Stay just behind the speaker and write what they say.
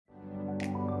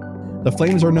The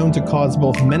flames are known to cause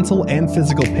both mental and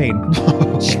physical pain.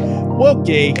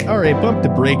 Okay, all right, bump the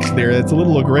brakes there. That's a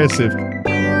little aggressive.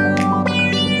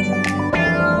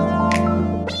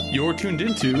 You're tuned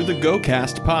into the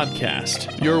GoCast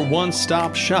podcast, your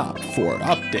one-stop shop for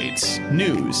updates,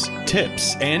 news,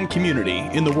 tips, and community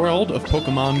in the world of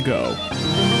Pokemon Go.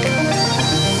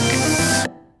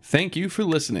 Thank you for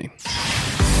listening.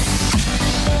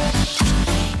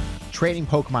 Trading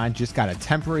Pokemon just got a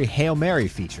temporary Hail Mary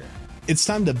feature. It's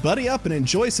time to buddy up and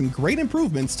enjoy some great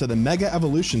improvements to the Mega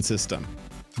Evolution system.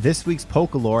 This week's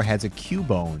Pokelore has a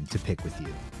Cubone to pick with you.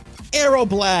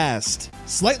 Aeroblast!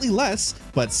 Slightly less,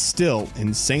 but still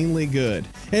insanely good.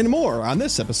 And more on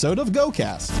this episode of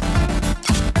GoCast.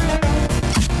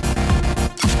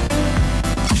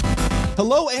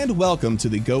 Hello and welcome to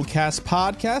the GoCast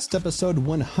podcast, episode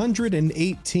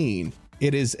 118.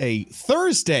 It is a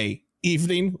Thursday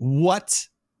evening. What?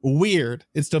 Weird.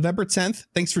 It's November 10th.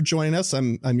 Thanks for joining us.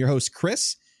 I'm your host,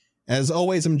 Chris. As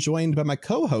always, I'm joined by my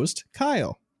co-host,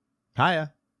 Kyle.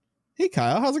 Hiya. Hey,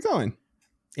 Kyle. How's it going?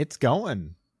 It's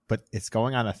going, but it's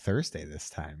going on a Thursday this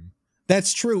time.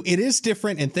 That's true. It is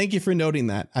different, and thank you for noting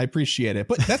that. I appreciate it.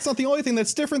 But that's not the only thing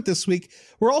that's different this week.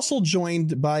 We're also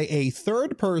joined by a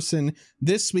third person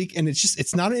this week, and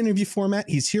it's not an interview format.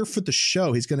 He's here for the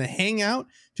show. He's going to hang out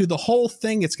through the whole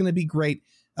thing. It's going to be great.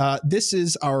 This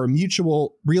is our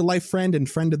mutual real-life friend and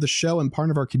friend of the show and part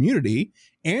of our community,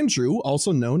 Andrew,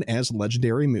 also known as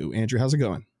Legendary Moo. Andrew, how's it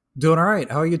going? Doing all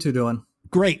right. How are you two doing?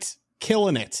 Great.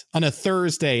 Killing it on a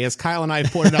Thursday, as Kyle and I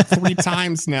have pointed out 3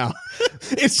 times now.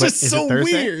 It's just so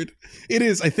weird. It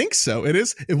is. I think so. It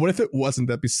is. What if it wasn't?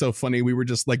 That'd be so funny. We were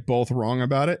just like both wrong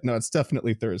about it. No, it's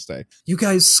definitely Thursday. You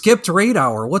guys skipped Raid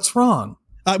Hour. What's wrong?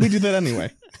 We do that anyway.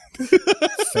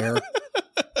 Fair.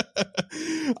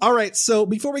 All right. So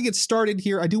before we get started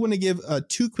here, I do want to give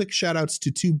 2 quick shout outs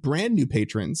to 2 brand new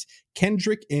patrons,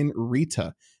 Kendrick and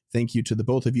Rita. Thank you to the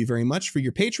both of you very much for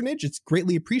your patronage. It's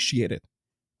greatly appreciated.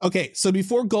 Okay, so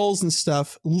before goals and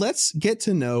stuff, let's get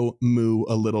to know Moo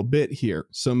a little bit here.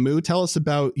 So Moo, tell us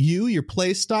about you, your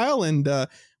play style, and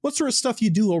what sort of stuff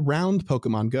you do around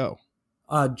Pokemon Go.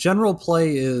 General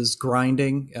play is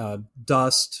grinding,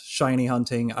 dust, shiny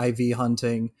hunting, IV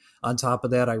hunting. On top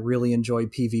of that, I really enjoy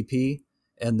PvP,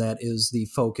 and that is the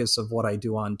focus of what I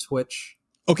do on Twitch.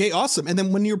 Okay, awesome. And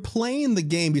then when you're playing the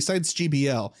game, besides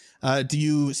GBL, do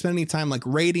you spend any time like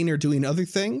raiding or doing other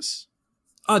things?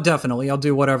 Definitely. I'll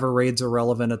do whatever raids are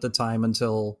relevant at the time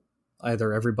until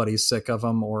either everybody's sick of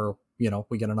them or,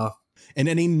 we get enough. And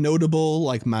any notable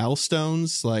like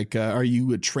milestones? Like, are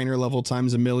you at trainer level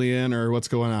times a million or what's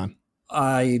going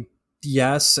on?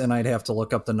 Yes, and I'd have to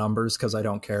look up the numbers because I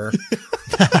don't care.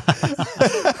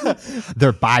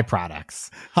 They're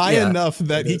byproducts. High enough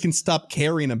that he can stop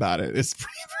caring about it. It's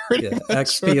pretty much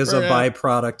XP is a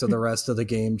byproduct of the rest of the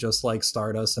game, just like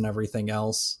Stardust and everything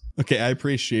else. Okay, I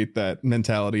appreciate that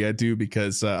mentality. I do,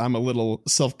 because I'm a little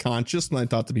self-conscious when I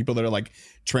talk to people that are like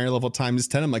trainer level times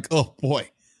 10. I'm like, oh boy,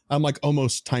 I'm like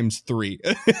almost times 3.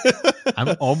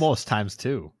 I'm almost times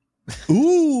 2.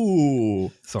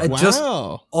 Ooh. So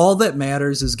wow. All that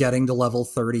matters is getting to level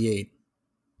 38.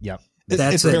 Yep.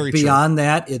 That's it. Very Beyond true.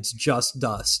 that, it's just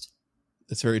dust.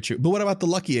 That's very true. But what about the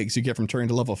lucky eggs you get from turning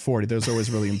to level 40? Those are always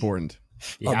really important.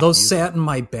 Those sat in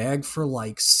my bag for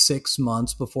like 6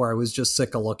 months before I was just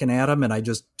sick of looking at them, and I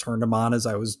just turned them on as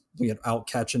I was out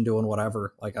catching, doing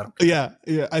whatever. Like, I don't care.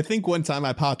 Yeah. I think one time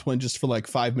I popped one just for like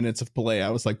 5 minutes of play. I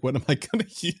was like, what am I going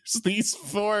to use these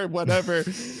for? Whatever.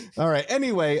 All right.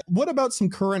 Anyway, what about some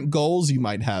current goals you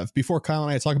might have? Before Kyle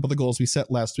and I talk about the goals we set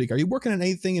last week, are you working on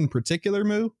anything in particular,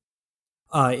 Moo?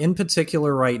 In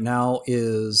particular right now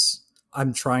is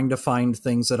I'm trying to find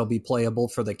things that'll be playable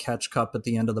for the Catch Cup at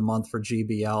the end of the month for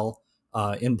GBL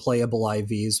in playable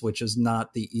IVs, which is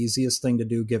not the easiest thing to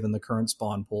do given the current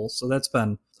spawn pool. So that's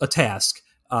been a task.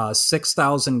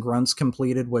 6,000 grunts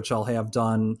completed, which I'll have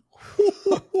done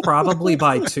probably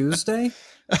by Tuesday.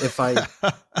 I'll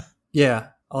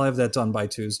have that done by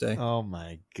Tuesday. Oh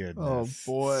my goodness. Oh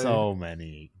boy. So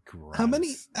many grunts.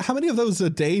 How many of those a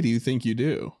day do you think you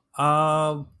do?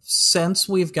 Since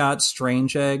we've got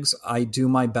strange eggs, I do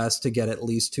my best to get at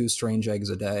least 2 strange eggs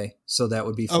a day. So that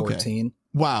would be 14. Okay.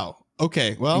 Wow.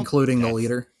 Okay. Well, including the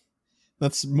leader.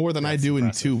 That's more than I do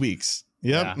impressive. In 2 weeks.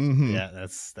 Yep. Yeah, mm-hmm. Yeah,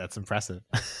 that's impressive.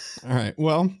 All right.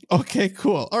 Well, okay,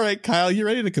 cool. All right, Kyle, you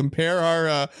ready to compare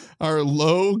our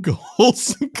low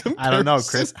goals? I don't know,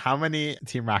 Chris. How many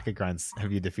Team Rocket Grunts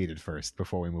have you defeated first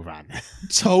before we move on?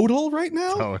 Total right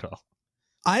now? Total.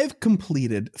 I've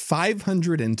completed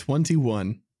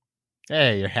 521.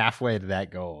 Hey, you're halfway to that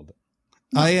gold.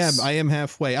 Nice. I am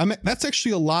halfway. That's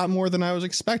actually a lot more than I was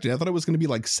expecting. I thought it was going to be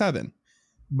like 7.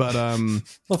 But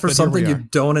well, for but something here you we are.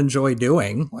 don't enjoy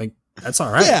doing, like that's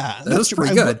all right. Yeah, that's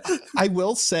pretty true. good. I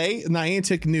will say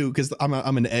Niantic knew because I'm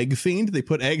an egg fiend. They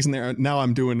put eggs in there. Now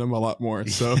I'm doing them a lot more.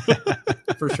 So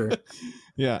For sure.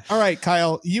 yeah. All right,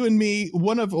 Kyle, you and me,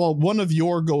 one of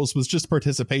your goals was just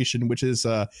participation, which is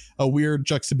a weird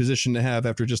juxtaposition to have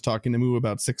after just talking to Moo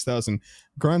about 6,000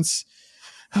 grunts.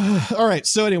 All right.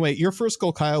 So anyway, your first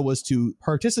goal, Kyle, was to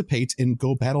participate in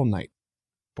Go Battle Night.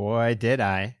 Boy, did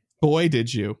I. Boy,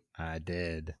 did you. I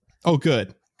did. Oh,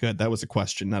 good. Good. That was a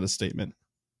question, not a statement.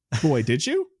 Boy, did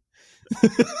you?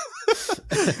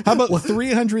 How about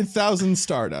 300,000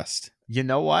 Stardust? You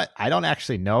know what? I don't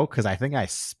actually know because I think I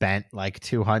spent like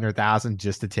 200,000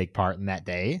 just to take part in that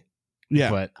day. Yeah.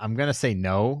 But I'm going to say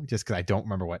no just because I don't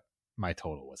remember what my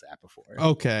total was at before.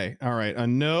 Okay. All right. A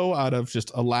no out of just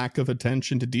a lack of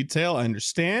attention to detail. I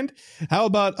understand. How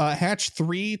about hatch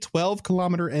 3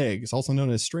 12-kilometer eggs, also known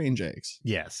as strange eggs?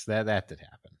 Yes, that did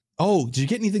happen. Oh, did you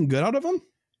get anything good out of them?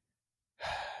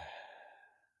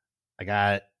 I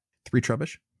got 3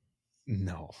 Trubbish.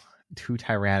 2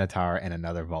 Tyranitar and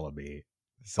another Vullaby.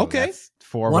 So Okay. that's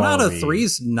 4 1 out of Vullaby. 3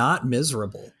 is not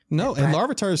miserable. No, and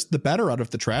Larvitar is the better out of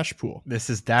the trash pool. This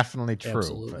is definitely true.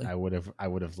 Absolutely. But I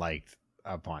would have liked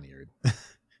a Poniard.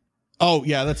 Oh,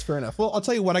 yeah, that's fair enough. Well, I'll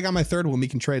tell you what, I got my third one. We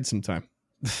can trade sometime.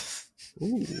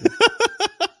 Ooh.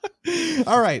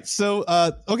 All right. So,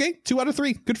 okay, 2 out of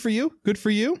 3. Good for you. Good for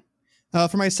you.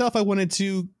 For myself, I wanted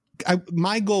to.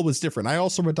 My goal was different. I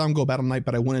also wrote down Go Battle Night,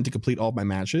 but I wanted to complete all my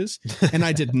matches, and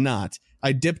I did not.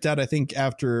 I dipped out, I think,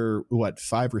 after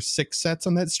 5 or 6 sets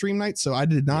on that stream night, so I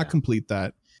did not complete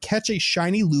that. Catch a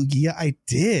shiny Lugia, I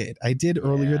did. I did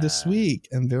earlier this week.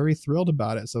 I'm very thrilled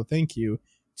about it. So thank you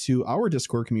to our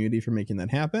Discord community for making that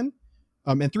happen.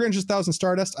 And 300,000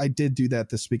 Stardust, I did do that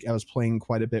this week. I was playing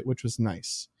quite a bit, which was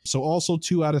nice. So also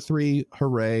 2 out of 3.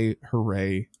 Hooray,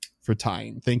 hooray for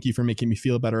tying. Thank you for making me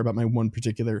feel better about my one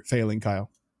particular failing, Kyle.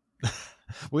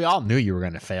 We all knew you were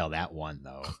going to fail that one,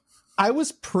 though. I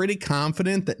was pretty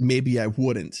confident that maybe I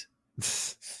wouldn't.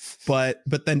 But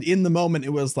then in the moment,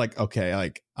 it was like, okay,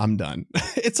 like I'm done.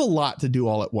 It's a lot to do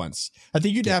all at once. I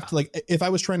think you'd have to, like, if I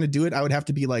was trying to do it, I would have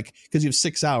to be like, because you have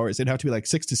 6 hours, it'd have to be like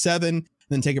 6 to 7,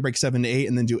 then take a break 7 to 8,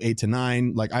 and then do 8 to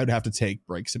 9. Like I would have to take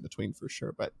breaks in between for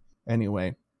sure. But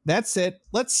anyway, that's it.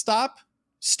 Let's stop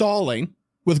stalling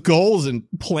with goals and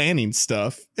planning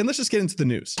stuff, and let's just get into the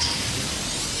news.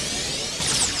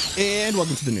 And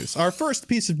welcome to the news. Our first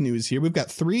piece of news here, we've got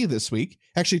 3 this week.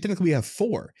 Actually, technically we have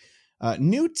 4.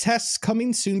 New tests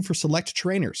coming soon for select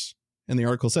trainers. And the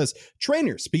article says,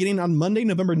 trainers, beginning on Monday,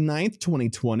 November 9th,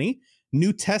 2020,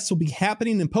 new tests will be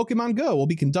happening in Pokemon Go. We'll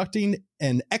be conducting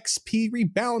an XP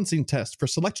rebalancing test for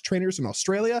select trainers in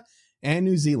Australia and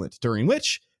New Zealand, during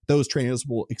which those trainers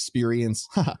will experience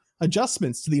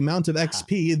adjustments to the amount of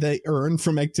XP they earn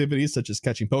from activities such as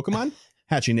catching Pokemon,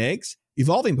 hatching eggs,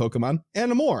 evolving Pokemon,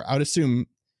 and more. I would assume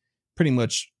pretty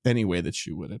much any way that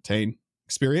you would attain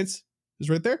experience is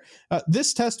right there.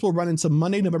 This test will run until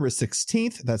Monday, November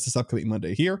 16th. That's this upcoming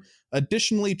Monday here.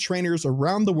 Additionally, trainers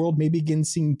around the world may begin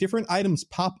seeing different items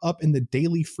pop up in the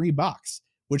daily free box,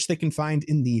 which they can find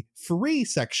in the free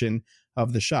section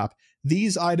of the shop.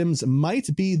 These items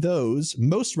might be those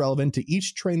most relevant to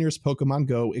each trainer's Pokemon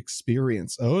Go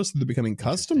experience. Oh, so they're becoming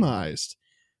customized.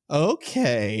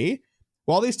 Okay.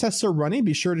 While these tests are running,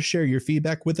 be sure to share your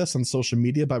feedback with us on social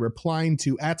media by replying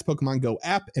to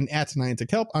 @PokemonGo_app and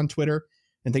 @NianticHelp on Twitter.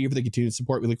 And thank you for the continued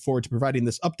support. We look forward to providing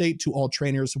this update to all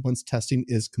trainers once testing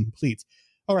is complete.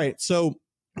 All right, so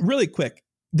really quick,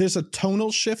 there's a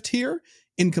tonal shift here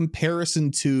in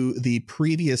comparison to the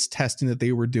previous testing that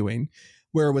they were doing,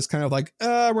 where it was kind of like,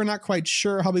 we're not quite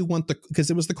sure how we want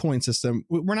because it was the coin system.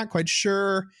 We're not quite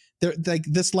sure. Like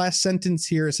this last sentence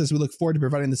here, it says, we look forward to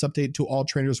providing this update to all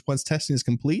trainers once testing is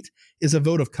complete, is a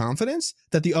vote of confidence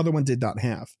that the other one did not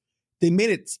have. They made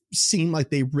it seem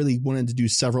like they really wanted to do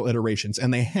several iterations,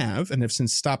 and they have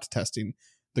since stopped testing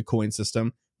the coin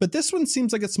system. But this one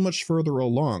seems like it's much further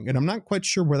along, and I'm not quite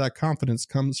sure where that confidence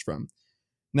comes from.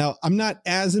 Now, I'm not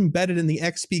as embedded in the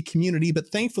XP community, but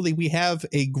thankfully we have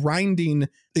a grinding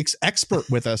expert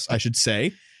with us, I should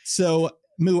say. So,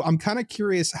 Moo, I'm kind of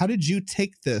curious, how did you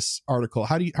take this article?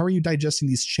 How are you digesting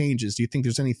these changes? Do you think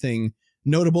there's anything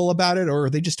notable about it, or are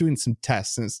they just doing some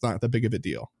tests and it's not that big of a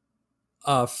deal?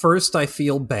 First, I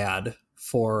feel bad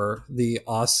for the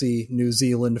Aussie, New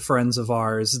Zealand friends of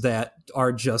ours that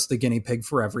are just the guinea pig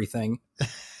for everything.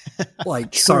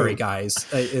 Like, sorry, guys.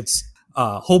 It's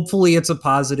hopefully it's a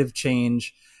positive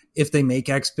change. If they make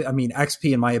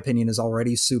XP, in my opinion, is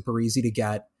already super easy to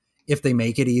get. If they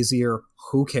make it easier,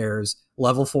 who cares?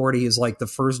 Level 40 is like the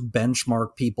first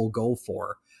benchmark people go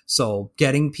for. So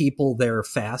getting people there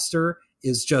faster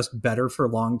is just better for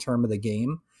long term of the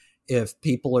game. If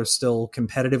people are still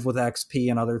competitive with XP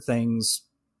and other things,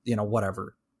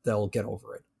 whatever, they'll get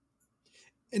over it.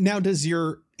 Now, does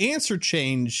your answer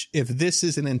change if this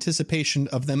is in anticipation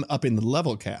of them upping the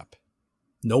level cap?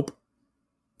 Nope.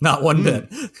 Not one bit.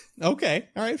 Okay.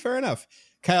 All right. Fair enough.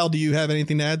 Kyle, do you have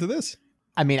anything to add to this?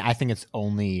 I mean, I think it's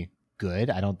only good.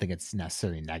 I don't think it's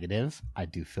necessarily negative. I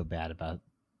do feel bad about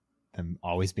them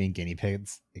always being guinea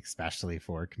pigs, especially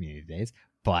for community days.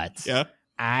 But yeah,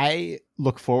 I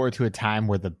look forward to a time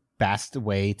where the best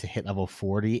way to hit level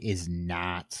 40 is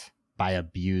not by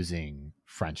abusing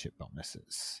friendship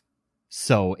bonuses.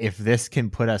 So if this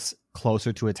can put us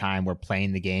closer to a time where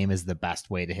playing the game is the best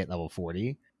way to hit level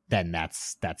 40, then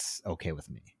that's okay with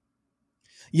me.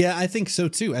 Yeah, I think so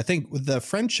too. I think the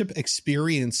friendship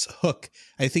experience hook,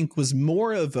 I think was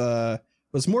more of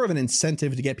an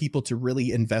incentive to get people to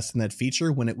really invest in that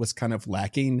feature when it was kind of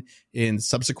lacking in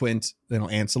subsequent,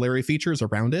 ancillary features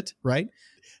around it, right?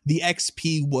 The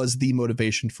XP was the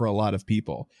motivation for a lot of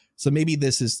people. So maybe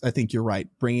this is, I think you're right,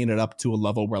 bringing it up to a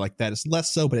level where like that is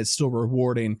less so, but it's still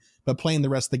rewarding. But playing the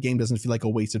rest of the game doesn't feel like a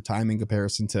waste of time in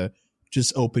comparison to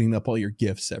just opening up all your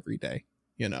gifts every day,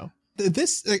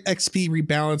 This XP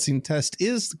rebalancing test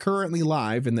is currently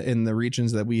live in the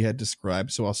regions that we had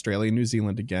described. So Australia and New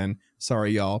Zealand again.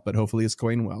 Sorry, y'all, but hopefully it's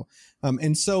going well.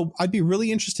 And so I'd be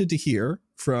really interested to hear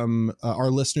from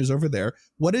our listeners over there.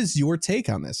 What is your take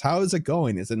on this? How is it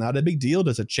going? Is it not a big deal?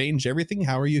 Does it change everything?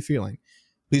 How are you feeling?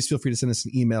 Please feel free to send us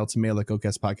an email to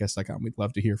mail@gocastpodcast.com. We'd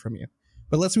love to hear from you.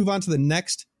 But let's move on to the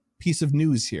next piece of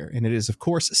news here. And it is, of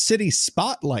course, City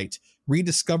Spotlight.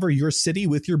 Rediscover your city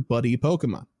with your buddy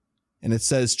Pokemon. And it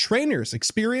says, trainers,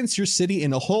 experience your city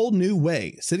in a whole new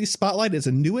way. City Spotlight is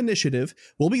a new initiative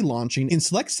we'll be launching in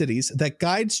select cities that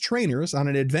guides trainers on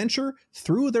an adventure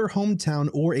through their hometown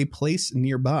or a place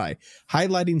nearby,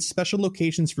 highlighting special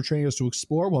locations for trainers to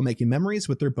explore while making memories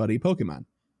with their buddy Pokemon.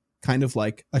 Kind of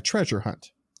like a treasure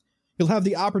hunt. You'll have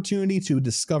the opportunity to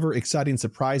discover exciting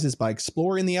surprises by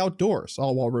exploring the outdoors,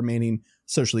 all while remaining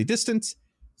socially distant,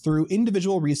 through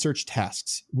individual research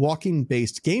tasks,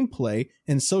 walking-based gameplay,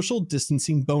 and social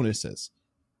distancing bonuses.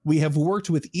 We have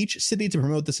worked with each city to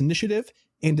promote this initiative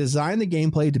and design the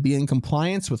gameplay to be in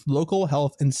compliance with local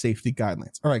health and safety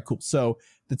guidelines. All right, cool. So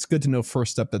it's good to know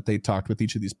first up that they talked with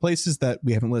each of these places that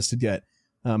we haven't listed yet,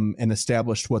 and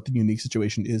established what the unique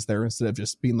situation is there instead of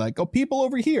just being like, oh, people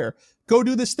over here, go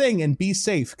do this thing and be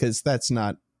safe, because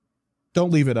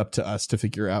don't leave it up to us to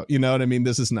figure out. You know what I mean?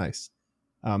 This is nice.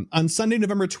 On Sunday,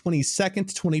 November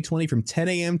 22nd, 2020, from 10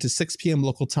 a.m. to 6 p.m.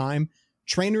 local time,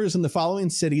 trainers in the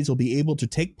following cities will be able to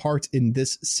take part in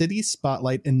this City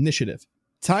Spotlight initiative: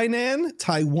 Tainan,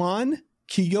 Taiwan;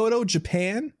 Kyoto,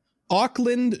 Japan;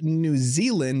 Auckland, New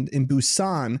Zealand; and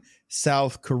Busan,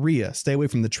 South Korea. Stay away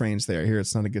from the trains there. Here,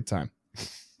 it's not a good time.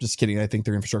 Just kidding. I think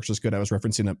their infrastructure is good. I was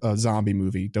referencing a zombie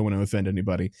movie. Don't want to offend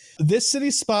anybody. This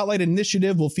City Spotlight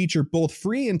initiative will feature both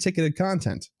free and ticketed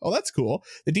content. Oh, that's cool.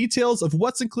 The details of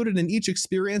what's included in each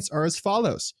experience are as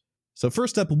follows. So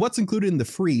first up, what's included in the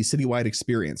free citywide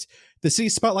experience? The City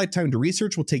Spotlight timed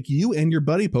research will take you and your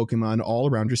buddy Pokemon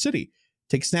all around your city.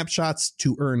 Take snapshots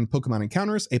to earn Pokemon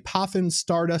encounters, a Poffin,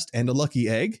 Stardust, and a Lucky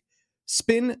Egg.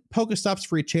 Spin Pokestops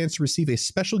for a chance to receive a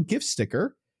special gift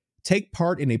sticker. Take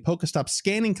part in a Pokestop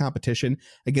scanning competition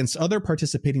against other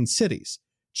participating cities.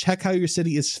 Check how your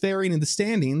city is faring in the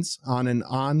standings on an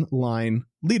online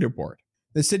leaderboard.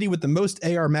 The city with the most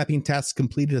AR mapping tasks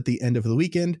completed at the end of the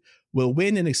weekend will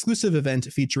win an exclusive event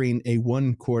featuring a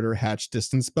 1/4 hatch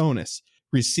distance bonus.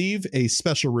 Receive a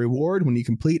special reward when you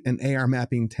complete an AR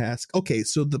mapping task. Okay,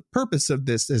 so the purpose of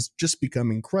this has just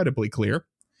become incredibly clear.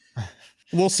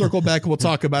 We'll circle back. We'll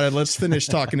talk about it. Let's finish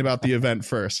talking about the event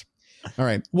first. All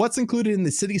right. What's included in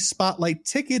the City Spotlight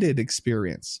ticketed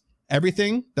experience?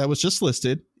 Everything that was just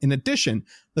listed. In addition,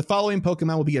 the following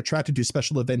Pokemon will be attracted to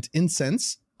special event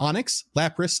Incense: Onix,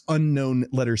 Lapras, Unknown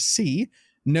Letter C,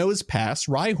 Nosepass,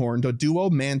 Rhyhorn,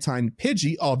 Doduo, Mantine,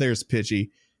 Pidgey. Oh, there's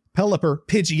Pidgey. Pelipper,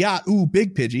 Pidgeot. Ooh,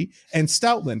 big Pidgey. And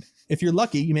Stoutland. If you're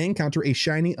lucky, you may encounter a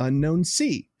Shiny Unknown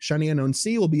C. Shiny Unknown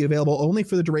C will be available only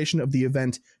for the duration of the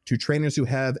event to trainers who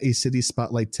have a City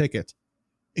Spotlight ticket.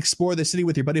 Explore the city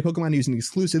with your buddy Pokemon using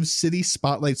exclusive City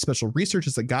Spotlight special research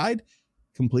as a guide.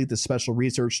 Complete the special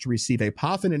research to receive a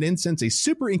Poffin, an Incense, a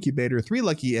Super Incubator, 3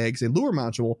 Lucky Eggs, a Lure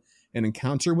Module, an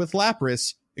encounter with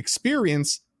Lapras,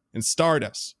 Experience, and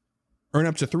Stardust. Earn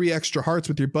up to 3 extra hearts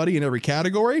with your buddy in every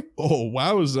category. Oh,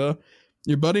 wowza.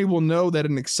 Your buddy will know that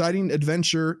an exciting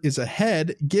adventure is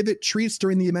ahead. Give it treats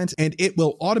during the event, and it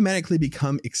will automatically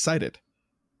become excited.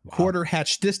 Wow. 1/4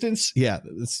 hatch distance. Yeah,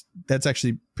 that's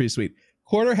actually pretty sweet.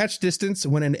 Quarter hatch distance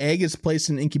when an egg is placed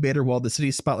in an incubator while the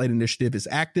City Spotlight initiative is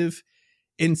active.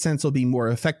 Incense will be more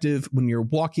effective when you're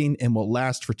walking and will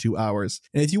last for 2 hours.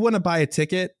 And if you want to buy a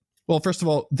ticket, well, first of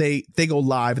all, they go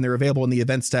live and they're available in the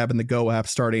events tab in the Go app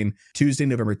starting Tuesday,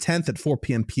 November 10th at 4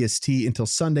 p.m. PST until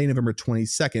Sunday, November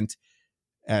 22nd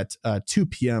at 2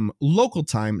 p.m. local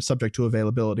time, subject to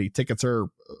availability. Tickets are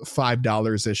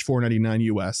 $5-ish, $4.99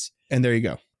 US. And there you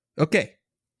go. Okay.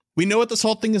 We know what this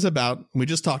whole thing is about. We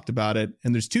just talked about it.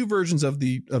 And there's two versions of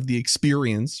the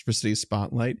experience for City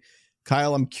Spotlight.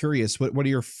 Kyle, I'm curious, what are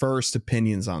your first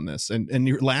opinions on this and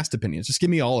your last opinions? Just give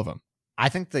me all of them. I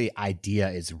think the idea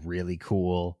is really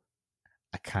cool.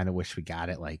 I kind of wish we got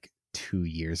it like 2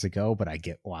 years ago, but I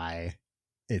get why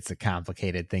it's a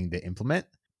complicated thing to implement.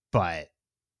 But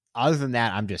other than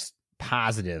that, I'm just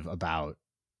positive about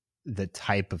the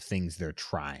type of things they're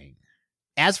trying.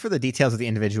 As for the details of the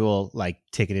individual like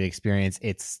ticketed experience,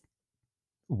 it's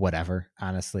whatever,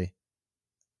 honestly.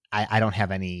 I don't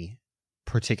have any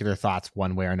particular thoughts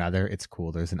one way or another. It's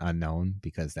cool there's an unknown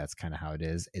because that's kind of how it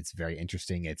is. It's very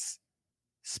interesting. It's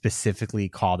specifically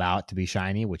called out to be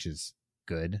shiny, which is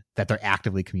good that they're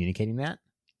actively communicating that.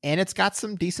 And it's got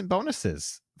some decent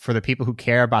bonuses for the people who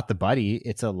care about the buddy.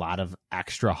 It's a lot of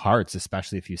extra hearts,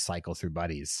 especially if you cycle through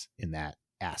buddies in that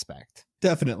aspect.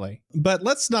 Definitely. But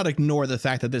let's not ignore the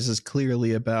fact that this is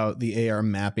clearly about the AR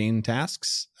mapping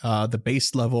tasks. The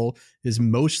base level is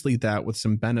mostly that with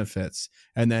some benefits.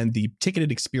 And then the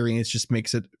ticketed experience just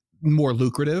makes it more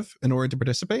lucrative in order to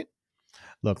participate.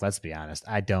 Look, let's be honest.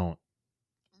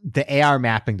 The AR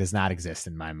mapping does not exist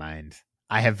in my mind.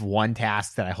 I have one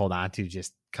task that I hold on to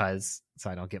just because, so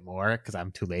I don't get more because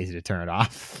I'm too lazy to turn it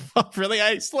off. Really?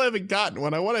 I still haven't gotten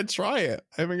one. I want to try it.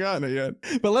 I haven't gotten it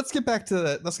yet. But let's get back to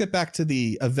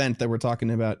the event that we're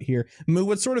talking about here. Moo,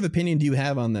 what sort of opinion do you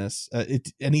have on this?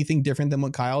 Anything different than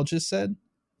what Kyle just said?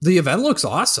 The event looks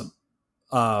awesome.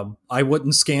 I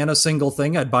wouldn't scan a single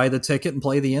thing. I'd buy the ticket and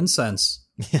play the incense.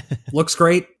 Looks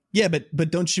great. Yeah,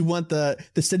 but don't you want the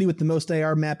city with the most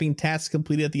AR mapping tasks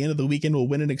completed at the end of the weekend will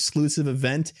win an exclusive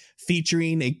event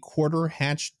featuring a quarter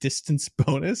hatch distance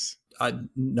bonus?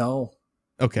 No.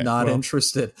 Okay. Not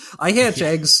interested. I hatch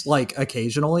eggs like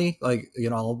occasionally, like, you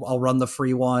know, I'll run the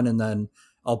free one and then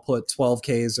I'll put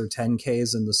 12Ks or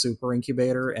 10Ks in the super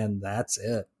incubator and that's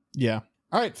it. Yeah.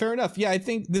 All right. Fair enough. Yeah, I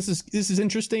think this is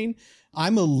interesting.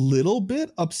 I'm a little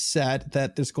bit upset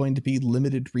that there's going to be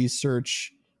limited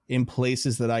research in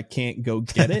places that I can't go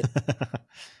get it.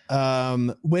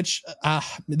 Which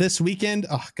this weekend,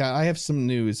 oh God, I have some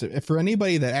news for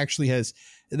anybody that actually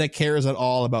that cares at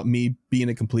all about me being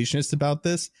a completionist about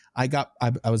this. I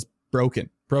was broken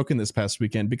this past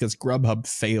weekend because Grubhub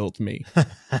failed me.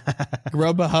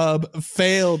 Grubhub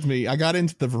failed me. I got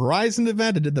into the Verizon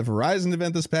event. I did the Verizon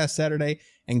event this past Saturday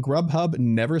and Grubhub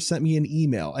never sent me an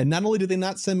email. And not only did they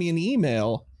not send me an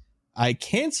email, I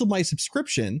canceled my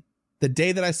subscription the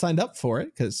day that I signed up for it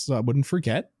because I wouldn't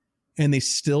forget, and they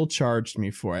still charged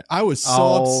me for it. I was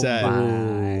so upset.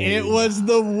 It was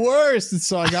the worst. And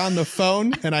so I got on the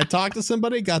phone and I talked to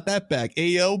somebody, got that back.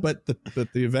 Ayo, but the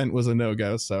event was a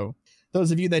no-go. So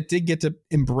those of you that did get to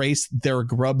embrace their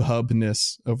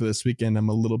Grubhub-ness over this weekend, I'm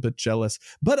a little bit jealous.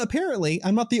 But apparently,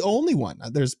 I'm not the only one.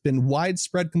 There's been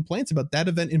widespread complaints about that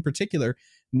event in particular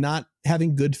not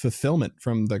having good fulfillment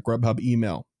from the Grubhub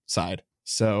email side.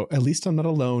 So at least I'm not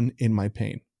alone in my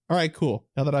pain. All right, cool.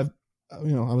 Now that I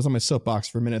was on my soapbox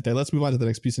for a minute there, let's move on to the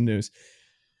next piece of news.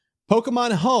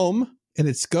 Pokemon Home and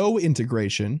its Go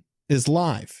integration is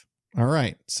live. All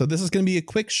right. So this is going to be a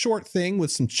quick, short thing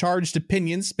with some charged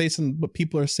opinions based on what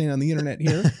people are saying on the internet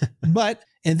here.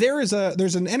 And there's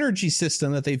an energy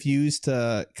system that they've used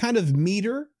to kind of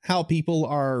meter how people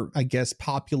are, I guess,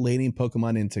 populating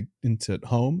Pokemon into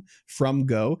Home from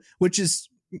Go, which is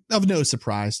of no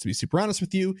surprise, to be super honest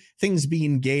with you. Things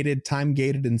being gated, time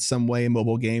gated in some way in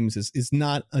mobile games is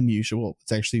not unusual.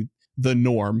 It's actually the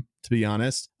norm, to be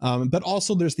honest. But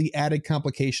also there's the added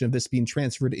complication of this being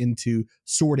transferred into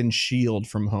Sword and Shield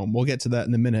from Home. We'll get to that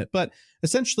in a minute. But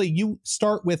essentially you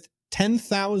start with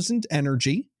 10,000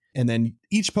 energy, and then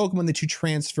each Pokemon that you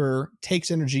transfer takes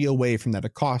energy away from that.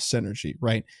 It costs energy,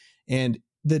 right? And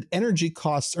the energy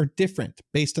costs are different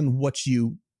based on what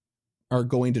you are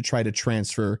going to try to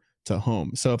transfer to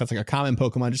Home. So if it's like a common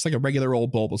Pokemon, just like a regular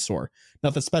old Bulbasaur,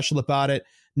 nothing special about it,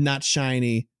 not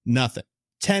shiny, nothing.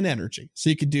 10 energy. So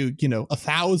you could do,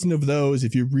 1,000 of those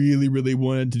if you really, really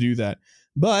wanted to do that.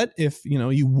 But if,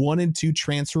 you wanted to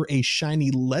transfer a shiny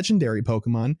legendary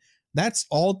Pokemon, that's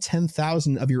all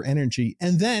 10,000 of your energy.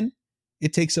 And then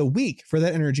it takes a week for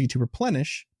that energy to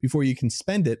replenish before you can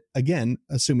spend it again,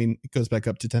 assuming it goes back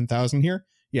up to 10,000 here.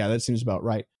 Yeah, that seems about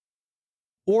right.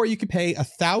 or you could pay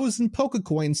 1,000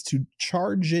 Pokecoins to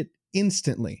charge it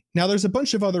instantly. Now, there's a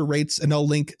bunch of other rates, and I'll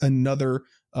link another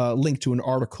link to an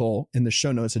article in the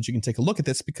show notes that you can take a look at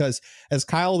this, because as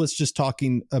Kyle was just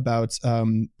talking about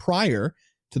prior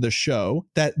to the show,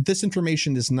 that this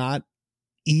information is not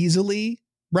easily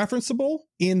referenceable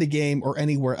in the game or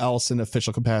anywhere else in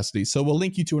official capacity. So we'll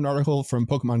link you to an article from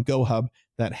Pokemon Go Hub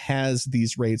that has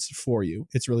these rates for you.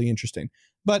 It's really interesting.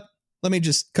 But let me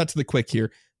just cut to the quick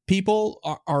here. People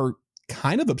are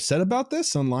kind of upset about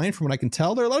this online, from what I can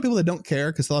tell. There are a lot of people that don't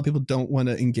care because a lot of people don't want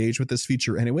to engage with this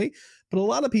feature anyway. But a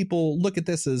lot of people look at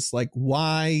this as like,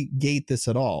 why gate this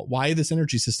at all? Why this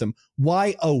energy system?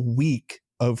 Why a week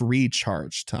of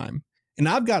recharge time? And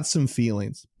I've got some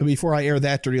feelings, but before I air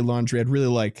that dirty laundry, I'd really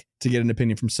like to get an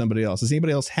opinion from somebody else. Does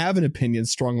anybody else have an opinion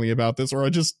strongly about this, or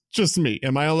just me?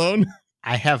 Am I alone?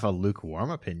 I have a lukewarm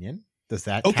opinion. Does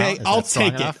that okay? Count? I'll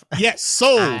take it. Yes,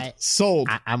 sold.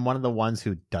 I'm one of the ones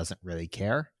who doesn't really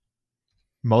care,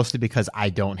 mostly because I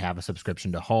don't have a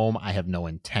subscription to Home. I have no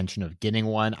intention of getting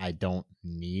one. I don't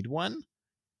need one,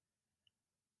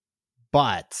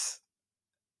 but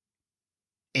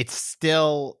it's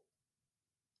still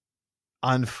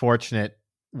unfortunate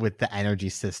with the energy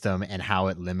system and how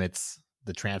it limits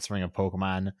the transferring of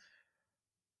Pokemon.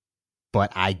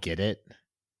 But I get it.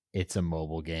 It's a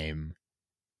mobile game.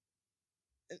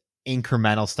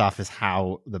 Incremental stuff is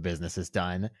how the business is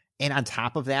done. And on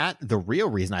top of that, the real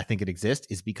reason I think it exists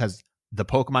is because the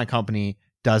Pokemon Company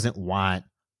doesn't want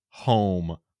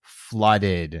Home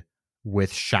flooded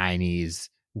with shinies,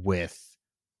 with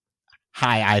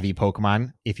high IV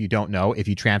Pokemon. If you don't know, if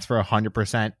you transfer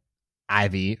 100%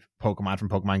 IV Pokemon from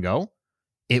Pokemon Go,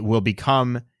 it will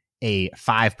become a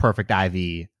 5 perfect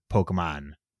IV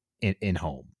Pokemon in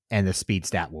Home, and the speed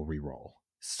stat will reroll.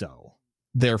 So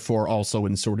therefore also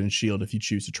in Sword and Shield if you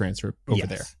choose to transfer over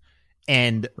there.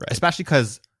 And especially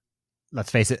because,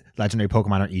 let's face it, legendary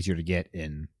Pokemon are easier to get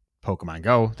in Pokemon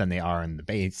Go than they are in the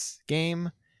base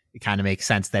game. It kind of makes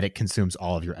sense that it consumes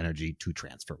all of your energy to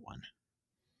transfer one.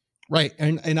 Right.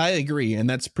 And I agree. And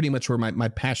that's pretty much where my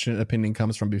passionate opinion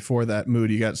comes from. Before that,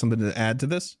 Mood, you got something to add to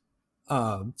this?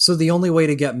 So the only way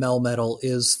to get Melmetal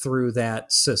is through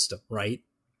that system, right?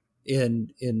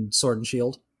 In Sword and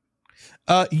Shield?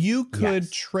 You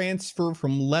could transfer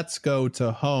from Let's Go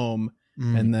to Home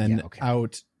and then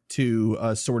out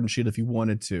to Sword and Shield if you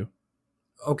wanted to.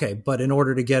 Okay, but in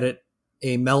order to get it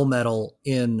a Melmetal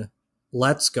in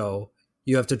Let's Go,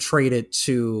 you have to trade it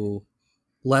to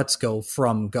Let's Go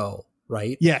from Go,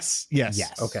 right? Yes.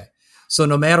 Okay. So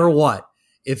no matter what,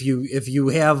 if you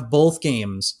have both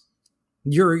games,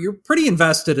 you're pretty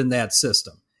invested in that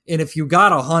system. And if you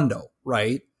got a hundo,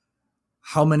 right?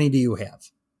 How many do you have?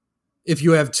 If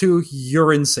you have 2,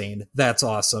 you're insane. That's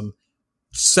awesome.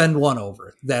 Send one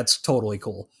over. That's totally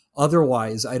cool.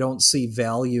 Otherwise, I don't see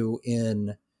value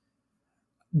in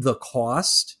the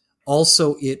cost.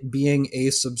 Also, it being a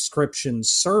subscription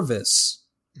service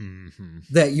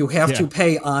that you have to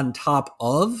pay on top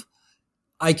of.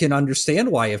 I can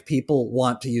understand why, if people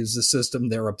want to use the system,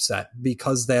 they're upset,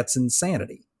 because that's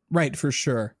insanity. Right, for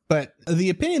sure. But the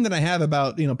opinion that I have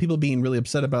about, people being really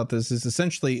upset about this is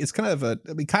essentially, it's kind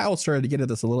of Kyle started to get at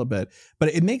this a little bit, but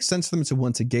it makes sense for them to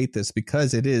want to gate this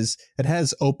because it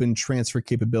has open transfer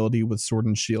capability with Sword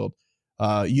and Shield.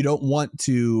 You don't want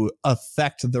to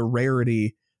affect the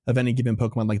rarity of any given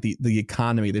Pokemon, like the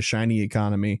economy, the shiny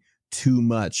economy, too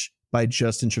much by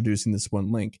just introducing this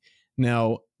one link.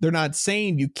 Now, they're not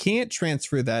saying you can't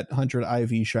transfer that 100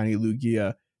 IV shiny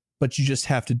Lugia, but you just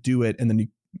have to do it, and then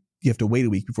you have to wait a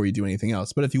week before you do anything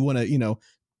else. But if you want to,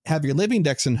 have your living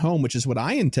decks in Home, which is what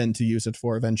I intend to use it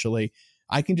for eventually,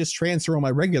 I can just transfer all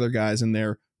my regular guys in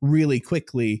there really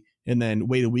quickly and then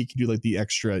wait a week and do like the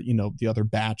extra, the other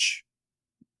batch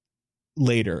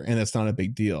later. And that's not a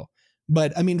big deal.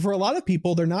 But I mean, for a lot of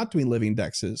people, they're not doing living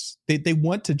dexes. They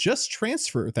want to just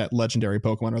transfer that legendary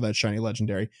Pokemon or that shiny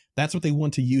legendary. That's what they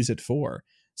want to use it for.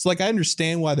 So like, I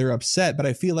understand why they're upset, but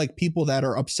I feel like people that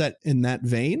are upset in that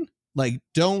vein, like,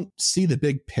 don't see the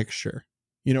big picture,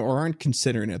 or aren't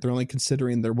considering it. They're only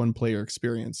considering their one player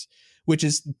experience, which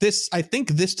is this. I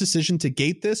think this decision to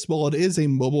gate this, while it is a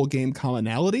mobile game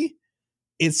commonality,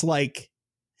 it's like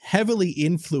heavily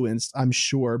influenced, I'm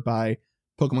sure, by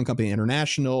Pokemon Company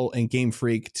International and Game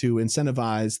Freak to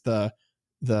incentivize the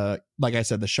like I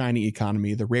said, the shiny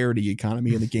economy, the rarity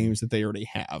economy in the games that they already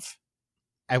have.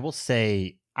 I will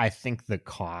say, I think the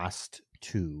cost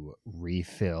to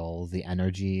refill the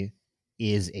energy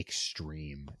is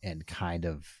extreme and kind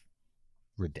of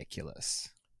ridiculous.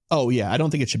 Oh yeah, I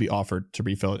don't think it should be offered to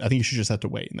refill it. I think you should just have to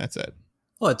wait, and that's it.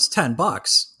 Well, it's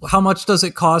 $10. How much does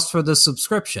it cost for the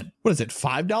subscription? What is it,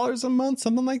 $5 a month,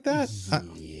 something like that?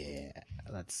 Yeah,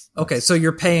 that's okay. So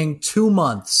you're paying 2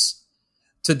 months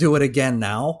to do it again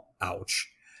now. Ouch.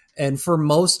 And for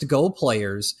most Go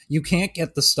players, you can't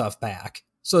get the stuff back,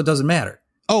 so it doesn't matter.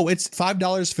 Oh, it's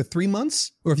 $5 for 3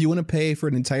 months, or if you want to pay for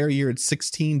an entire year, it's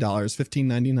 $16,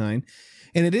 $15.99.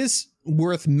 And it is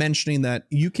worth mentioning that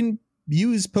you can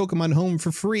use Pokemon Home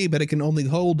for free, but it can only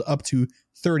hold up to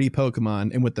 30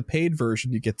 Pokemon, and with the paid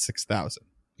version, you get 6,000.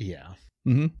 Yeah.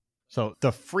 Mm-hmm. So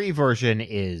the free version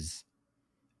is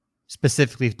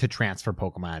specifically to transfer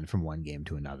Pokemon from one game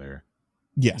to another.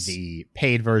 Yes. The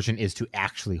paid version is to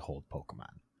actually hold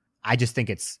Pokemon. I just think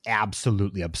it's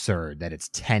absolutely absurd that it's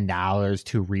 $10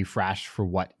 to refresh for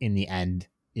what in the end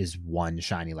is one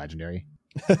shiny legendary.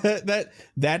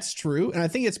 That's true, and I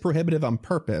think it's prohibitive on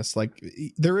purpose. Like,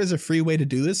 there is a free way to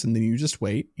do this, and then you just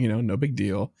wait, no big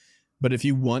deal. But if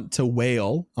you want to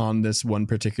wail on this one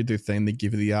particular thing, they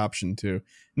give you the option to.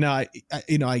 Now,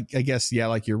 I guess, yeah,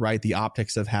 like, you're right, the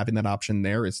optics of having that option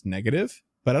there is negative,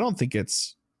 but I don't think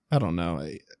it's, I don't know,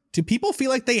 do people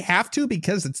feel like they have to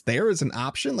because it's there as an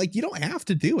option? Like, you don't have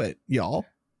to do it, y'all.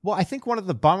 Well, I think one of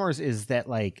the bummers is that,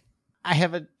 like, I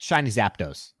have a shiny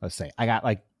Zapdos, let's say. I got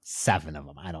like 7 of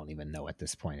them. I don't even know at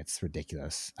this point. It's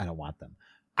ridiculous. I don't want them.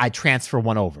 I transfer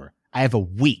one over. I have a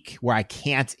week where I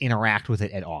can't interact with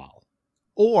it at all.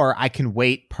 Or I can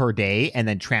wait per day and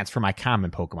then transfer my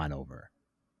common Pokemon over.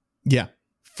 Yeah.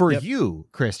 For you,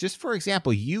 Chris, just for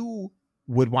example, you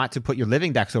would want to put your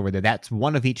living decks over there. That's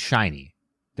one of each shiny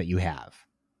that you have.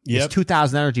 Yep. It's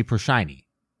 2,000 energy per shiny.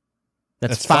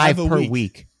 That's 5 5 per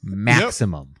week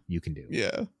maximum you can do.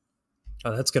 Yeah.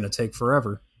 Oh, that's going to take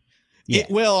forever. Yeah.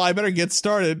 I better get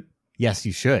started. Yes,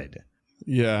 you should.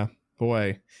 Yeah,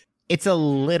 boy. It's a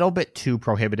little bit too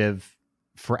prohibitive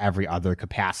for every other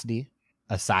capacity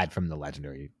aside from the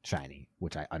legendary shiny,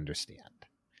 which I understand.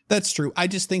 That's true. I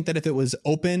just think that if it was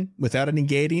open without any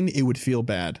gating, it would feel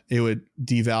bad. It would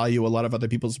devalue a lot of other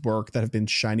people's work that have been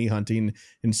shiny hunting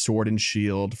in Sword and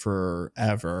Shield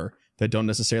forever that don't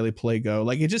necessarily play Go.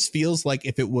 Like, it just feels like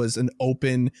if it was an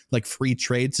open, like, free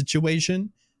trade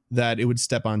situation, that it would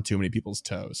step on too many people's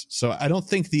toes. So I don't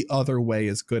think the other way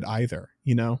is good either,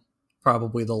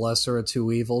 Probably the lesser of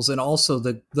two evils. And also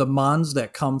the mons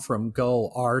that come from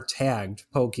Go are tagged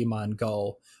Pokemon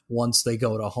Go once they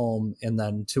go to home and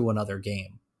then to another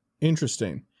game.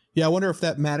 Interesting. Yeah, I wonder if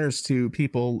that matters to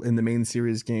people in the main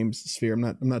series games sphere.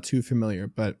 I'm not too familiar,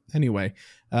 but anyway,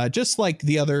 just like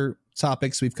the other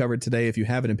topics we've covered today, if you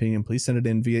have an opinion, please send it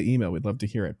in via email. We'd love to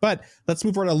hear it. But let's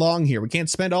move right along here. We can't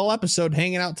spend all episode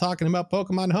hanging out talking about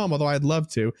Pokemon Home, although I'd love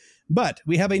to. But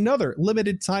we have another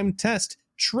limited time test.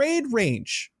 Trade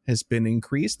range has been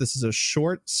increased. This is a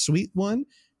short, sweet one.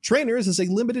 Trainers is a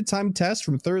limited time test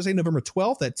from Thursday, November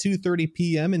 12th at 2:30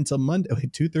 p.m. until Monday.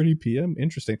 Wait, 2:30 p.m.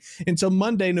 Interesting. Until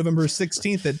Monday, November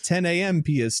 16th at 10 a.m.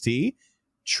 PST.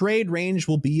 Trade range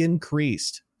will be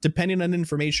increased. Depending on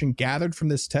information gathered from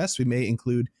this test, we may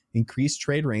include increased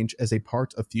trade range as a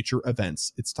part of future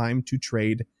events. It's time to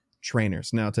trade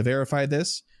trainers. Now, to verify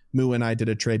this, Moo and I did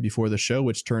a trade before the show,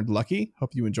 which turned lucky.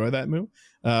 Hope you enjoy that, Moo.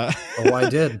 Oh, I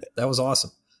did. That was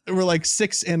awesome. We're like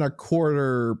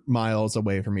 6.25 miles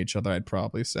away from each other, I'd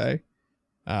probably say.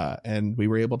 And we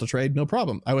were able to trade, no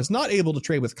problem. I was not able to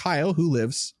trade with Kyle, who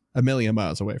lives a million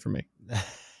miles away from me.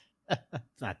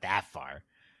 It's not that far.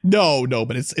 No,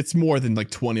 but it's more than like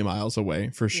 20 miles away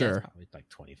for sure. It's probably like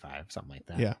 25, something like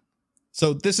that. Yeah.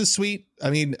 So this is sweet. I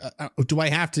mean, do I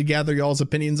have to gather y'all's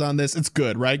opinions on this? It's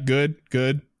good, right? Good.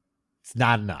 It's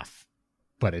not enough,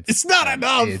 but it's not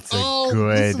enough. It's a good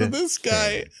listen to this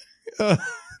guy.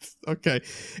 Okay.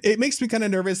 It makes me kind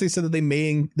of nervous. They said that they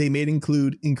may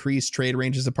include increased trade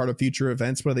range as a part of future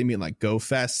events. What do they mean? Like Go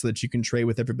Fest, so that you can trade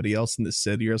with everybody else in the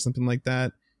city or something like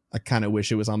that? I kind of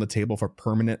wish it was on the table for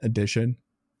permanent edition.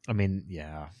 I mean,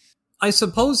 yeah. I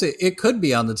suppose it could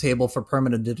be on the table for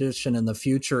permanent edition in the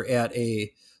future at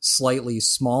a slightly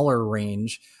smaller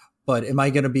range. But am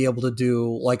I going to be able to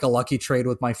do like a lucky trade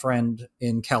with my friend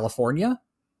in California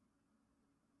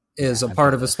as a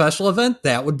part of a special event?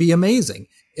 That would be amazing.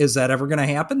 Is that ever going to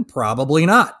happen? Probably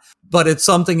not. But it's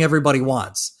something everybody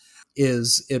wants.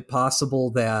 Is it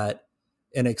possible that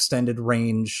an extended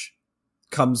range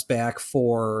comes back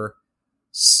for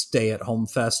Stay at Home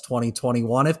Fest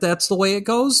 2021 if that's the way it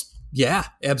goes? Yeah,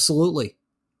 absolutely.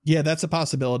 Yeah, that's a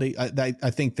possibility. I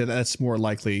think that that's more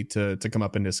likely to come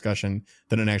up in discussion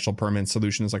than an actual permanent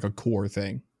solution is like a core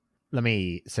thing. Let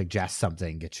me suggest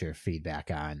something, get your feedback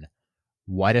on.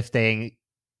 What if they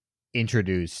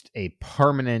introduced a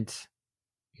permanent,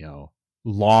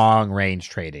 long range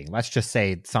trading? Let's just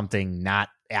say something not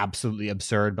absolutely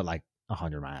absurd, but like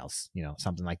 100 miles,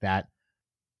 something like that.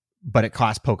 But it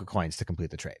costs Poke coins to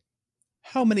complete the trade.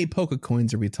 How many Poke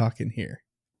coins are we talking here?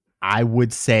 I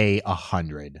would say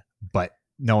 100, but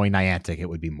knowing Niantic, it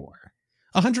would be more.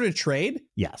 100 a trade?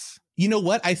 Yes. You know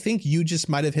what? I think you just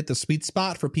might have hit the sweet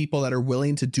spot for people that are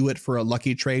willing to do it for a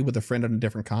lucky trade with a friend on a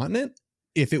different continent.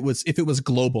 If it was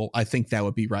global, I think that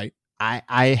would be right.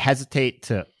 I hesitate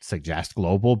to suggest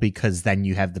global because then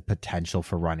you have the potential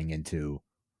for running into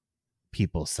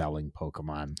people selling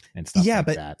Pokemon and stuff like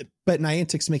that. But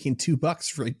Niantic's making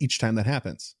 $2 for each time that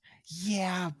happens.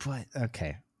 Yeah, but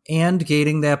okay. And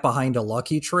gating that behind a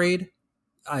lucky trade,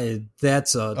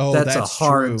 that's a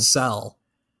hard true. sell.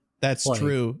 That's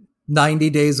true. 90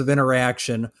 days of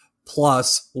interaction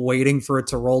plus waiting for it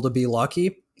to roll to be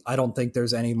lucky. I don't think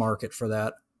there's any market for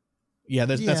that. Yeah,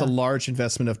 that's a large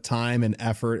investment of time and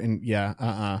effort. And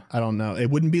I don't know. It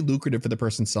wouldn't be lucrative for the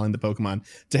person selling the Pokemon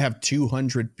to have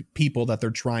 200 people that they're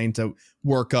trying to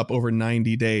work up over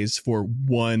 90 days for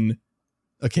one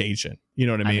occasion. You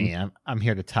know what I mean? I'm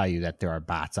here to tell you that there are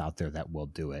bots out there that will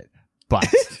do it, but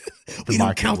the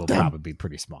market will probably be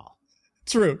pretty small.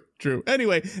 True.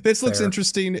 Anyway, this looks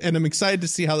interesting, and I'm excited to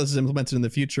see how this is implemented in the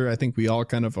future. I think we all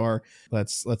kind of are.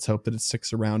 Let's hope that it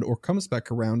sticks around or comes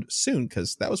back around soon,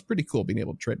 because that was pretty cool being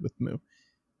able to trade with Moo.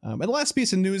 And the last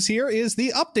piece of news here is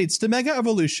the updates to Mega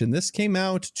Evolution. This came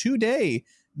out today.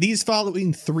 These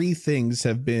following 3 things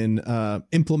have been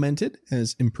implemented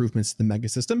as improvements to the Mega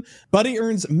system. Buddy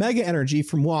earns Mega Energy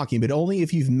from walking, but only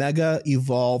if you've Mega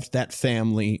evolved that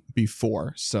family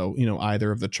before. So,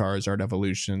 either of the Charizard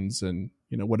evolutions and,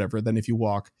 whatever. Then if you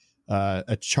walk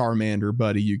a Charmander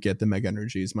Buddy, you get the Mega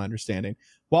Energy, is my understanding.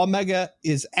 While Mega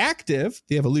is active,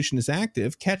 the evolution is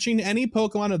active, catching any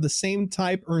Pokemon of the same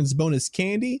type earns bonus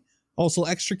candy. Also,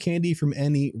 extra candy from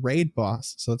any raid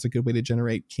boss. So that's a good way to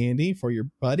generate candy for your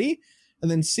buddy. And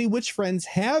then see which friends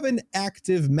have an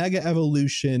active Mega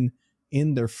Evolution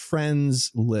in their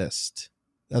friends list.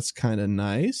 That's kind of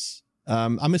nice.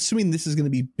 I'm assuming this is going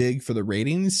to be big for the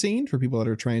raiding scene for people that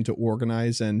are trying to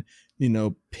organize and,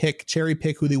 cherry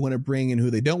pick who they want to bring and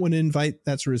who they don't want to invite,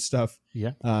 that sort of stuff.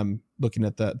 Yeah. Looking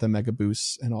at the Mega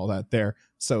Boosts and all that there.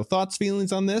 So thoughts,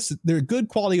 feelings on this? They're good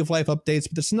quality of life updates,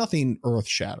 but it's nothing earth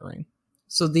shattering.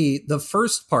 So the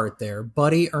first part there,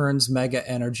 Buddy earns Mega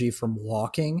Energy from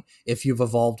walking if you've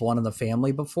evolved one in the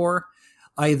family before.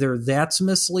 Either that's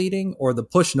misleading or the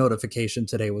push notification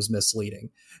today was misleading,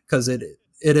 because it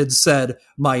had said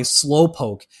my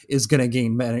Slowpoke is going to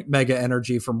gain Mega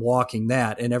Energy from walking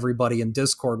that, and everybody in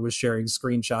Discord was sharing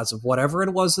screenshots of whatever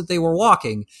it was that they were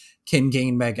walking can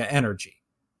gain Mega Energy.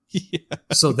 Yeah.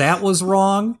 So that was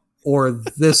wrong, or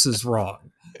this is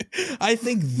wrong. I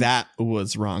think that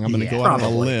was wrong. I'm going to go on a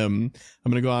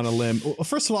limb. Well,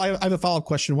 first of all, I have a follow-up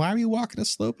question. Why are you walking a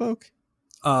Slowpoke?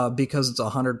 Because it's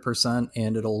 100%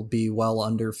 and it'll be well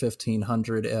under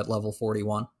 1,500 at level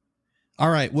 41. All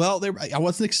right. Well, I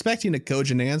wasn't expecting a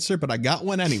cogent answer, but I got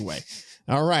one anyway.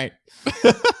 All right.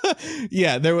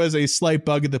 Yeah, there was a slight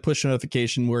bug in the push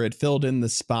notification where it filled in the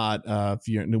spot of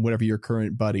whatever your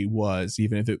current buddy was,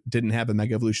 even if it didn't have a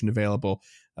Mega Evolution available.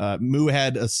 Moo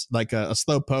had a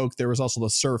Slowpoke. There was also the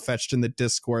Surfetched in the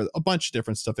Discord, a bunch of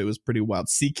different stuff. It was pretty wild.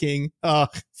 Seaking,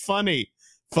 funny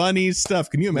stuff.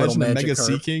 Can you imagine the Mega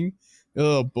Seaking?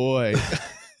 Oh boy.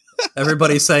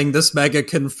 Everybody's saying this Mega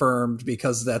confirmed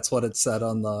because that's what it said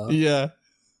on the. Yeah.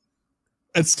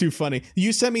 It's too funny.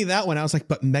 You sent me that one. I was like,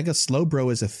 but Mega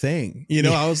Slowbro is a thing.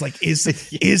 I was like, is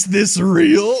this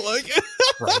real? Like,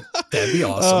 right. That'd be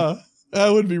awesome. That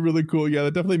would be really cool. Yeah,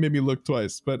 that definitely made me look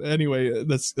twice. But anyway,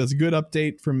 that's a good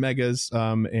update from Megas.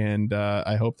 And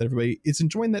I hope that everybody is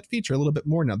enjoying that feature a little bit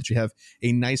more now that you have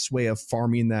a nice way of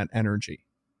farming that energy.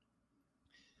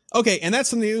 Okay, and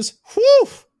that's the news. Whew!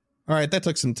 All right, that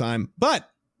took some time. But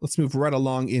let's move right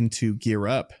along into Gear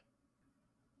Up.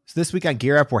 So this week on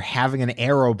Gear Up, we're having an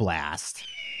Aeroblast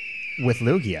with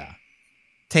Lugia.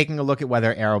 Taking a look at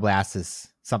whether Aeroblast is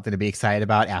something to be excited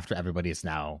about after everybody is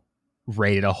now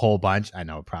rated a whole bunch. I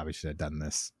know I probably should have done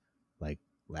this like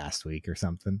last week or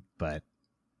something, but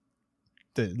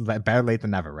better late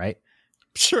than never, right?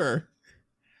 Sure.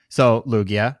 So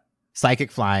Lugia,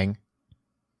 Psychic Flying,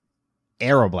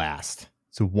 Aeroblast.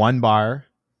 So 1 bar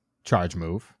charge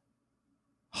move,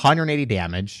 180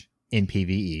 damage in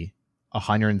PvE,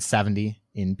 170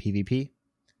 in PvP,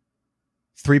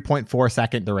 3.4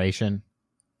 second duration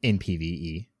in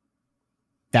PvE.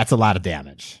 That's a lot of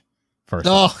damage. First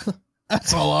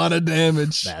that's a lot of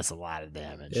damage. That's a lot of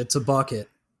damage. It's a bucket.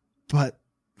 But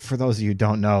for those of you who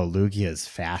don't know, Lugia's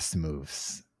fast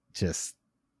moves just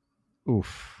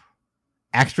oof.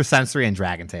 Extra Sensory and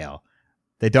Dragon Tail.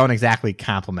 They don't exactly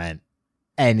complement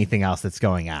anything else that's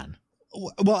going on.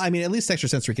 Well, I mean, at least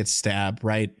Extrasensory gets stab,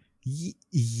 right?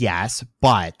 Yes,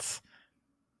 but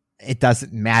it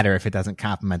doesn't matter if it doesn't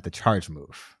complement the charge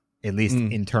move, at least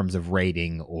in terms of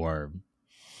rating or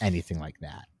anything like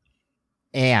that.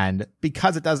 And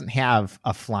because it doesn't have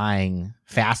a flying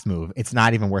fast move, it's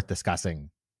not even worth discussing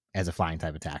as a flying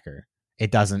type attacker.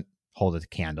 It doesn't hold a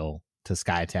candle to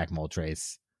Sky Attack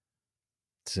Moltres,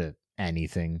 to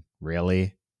anything,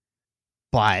 really.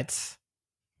 But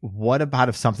what about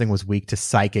if something was weak to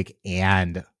Psychic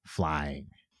and flying?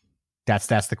 That's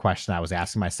the question I was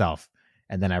asking myself.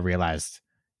 And then I realized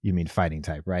you mean fighting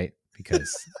type, right?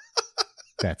 Because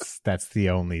that's the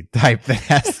only type that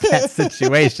has that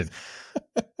situation.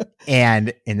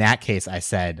 And in that case, I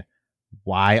said,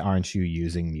 why aren't you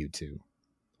using Mewtwo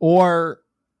or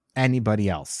anybody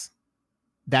else?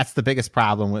 That's the biggest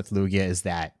problem with Lugia, is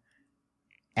that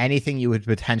anything you would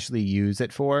potentially use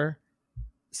it for,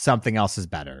 something else is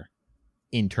better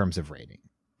in terms of rating.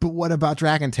 But what about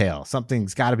Dragon Tail?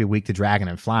 Something's got to be weak to Dragon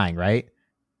and flying, right?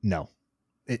 No,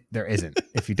 there isn't.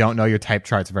 If you don't know your type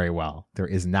charts very well, there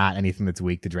is not anything that's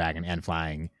weak to Dragon and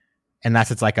flying,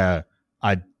 unless it's like a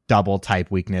double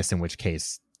type weakness, in which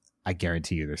case I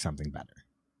guarantee you there's something better.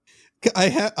 I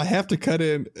have to cut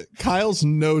in. Kyle's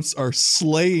notes are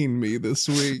slaying me this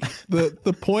week.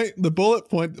 The bullet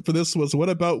point for this was, what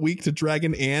about weak to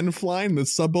Dragon and flying? The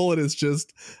sub bullet is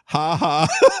just ha ha.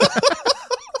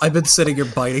 I've been sitting here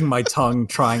biting my tongue,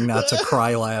 trying not to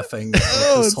cry laughing.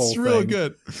 This whole real thing.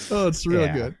 Good. Oh, it's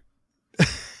real good.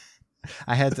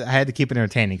 I had to keep it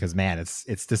entertaining because, man,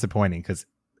 it's disappointing because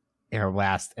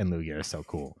Aeroblast and Lugia are so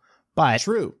cool. But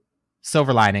true.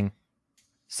 Silver lining.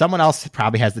 Someone else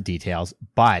probably has the details,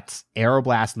 but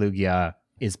Aeroblast Lugia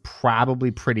is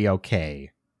probably pretty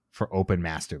okay for Open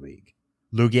Master League.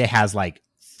 Lugia has like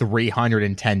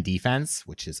 310 defense,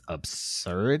 which is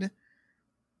absurd.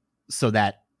 So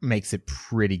that makes it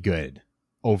pretty good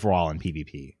overall in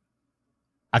PvP.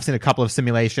 I've seen a couple of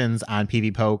simulations on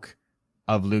PvPoke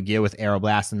of Lugia with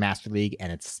Aeroblast and Master League,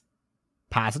 and it's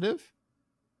positive.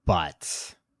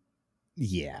 But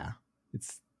yeah,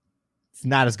 it's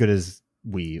not as good as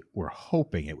we were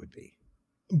hoping it would be.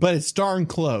 But it's darn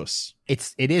close.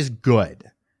 It is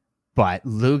good, but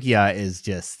Lugia is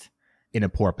just in a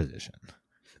poor position.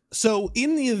 So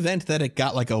in the event that it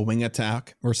got like a wing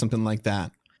attack or something like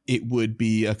that, it would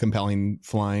be a compelling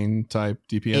flying type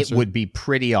DPS. It would be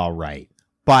pretty all right,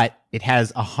 but it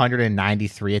has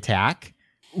 193 attack,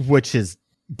 which is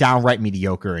downright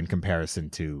mediocre in comparison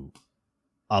to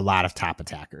a lot of top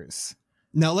attackers.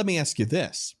 Now, let me ask you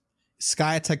this.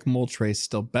 Sky Attack Moltres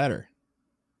still better?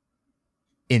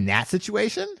 In that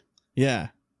situation? Yeah.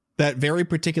 That very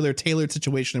particular tailored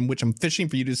situation in which I'm fishing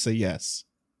for you to say yes.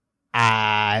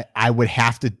 I would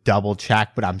have to double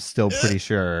check, but I'm still pretty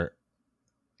sure.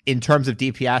 In terms of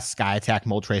DPS, Sky Attack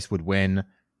Moltres would win,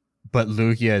 but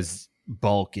Lugia's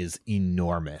bulk is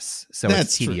enormous. So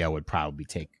its TDO would probably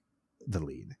take the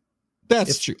lead.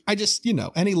 That's true. I just,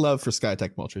 any love for Sky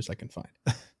Attack Moltres I can find.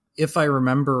 If I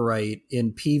remember right,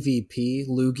 in PvP,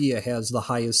 Lugia has the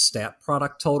highest stat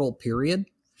product total, period.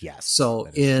 Yes. So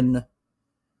in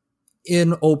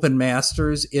Open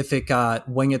Masters, if it got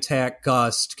Wing Attack,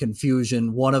 Gust,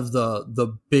 Confusion, one of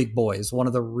the big boys, one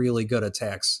of the really good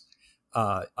attacks,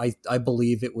 I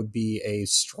believe it would be a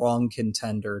strong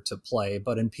contender to play,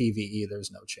 but in PvE,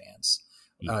 there's no chance.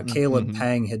 Caleb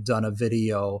Pang had done a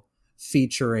video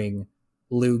featuring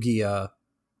Lugia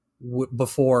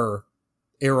before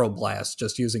Aeroblast,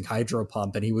 just using Hydro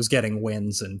Pump, and he was getting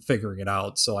wins and figuring it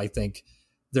out. So I think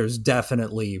there's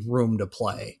definitely room to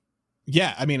play.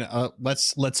 Yeah, I mean,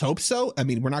 let's hope so. I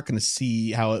mean, we're not going to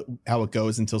see how it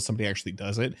goes until somebody actually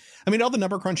does it. I mean, all the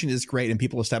number crunching is great and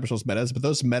people establish those metas, but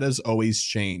those metas always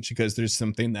change because there's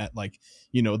something that, like,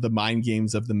 the mind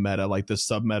games of the meta, like the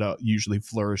sub meta usually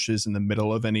flourishes in the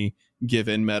middle of any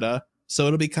given meta. So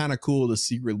it'll be kind of cool to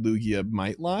see where Lugia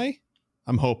might lie.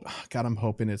 I'm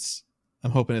hoping it's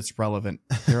relevant.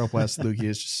 Aeroblast Lugia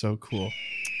is just so cool.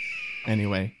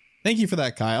 Anyway, thank you for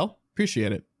that, Kyle.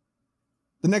 Appreciate it.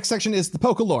 The next section is the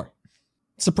Pokelore.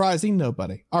 Surprising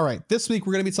nobody. All right, this week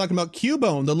we're going to be talking about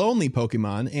Cubone, the lonely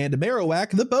Pokemon, and Marowak,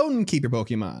 the Bone Keeper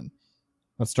Pokemon.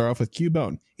 Let's start off with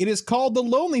Cubone. It is called the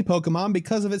lonely Pokemon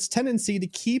because of its tendency to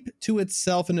keep to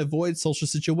itself and avoid social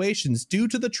situations due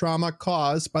to the trauma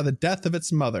caused by the death of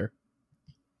its mother.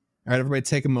 All right, everybody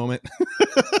take a moment.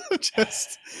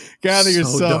 Just gather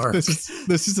yourself. Dark.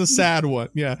 This is a sad one.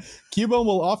 Yeah. Cubone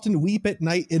will often weep at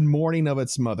night in mourning of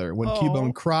its mother. When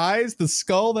Cubone cries, the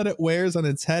skull that it wears on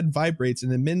its head vibrates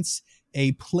and emits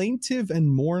a plaintive and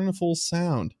mournful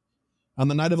sound. On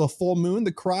the night of a full moon,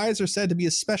 the cries are said to be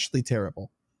especially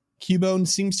terrible. Cubone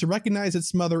seems to recognize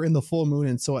its mother in the full moon,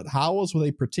 and so it howls with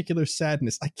a particular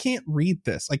sadness. I can't read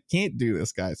this. I can't do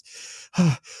this, guys.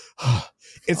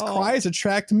 Its cries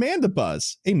attract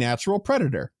Mandibuzz, a natural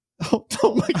predator. Oh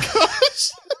my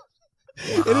gosh.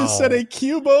 Wow. It is said a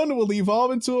Cubone will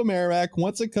evolve into a Marowak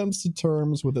once it comes to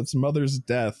terms with its mother's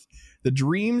death. The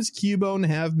dreams Cubone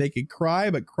have make it cry,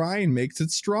 but crying makes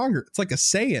it stronger. It's like a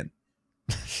Saiyan.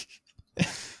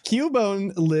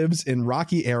 Cubone lives in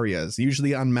rocky areas,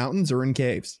 usually on mountains or in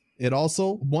caves. It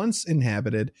also once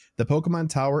inhabited the Pokemon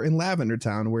Tower in Lavender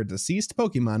Town, where deceased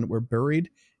Pokemon were buried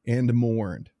and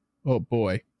mourned. Oh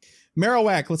boy.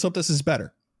 Marowak, let's hope this is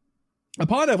better.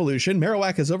 Upon evolution,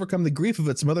 Marowak has overcome the grief of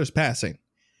its mother's passing.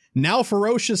 Now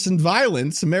ferocious and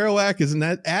violent, Marowak is an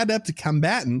adept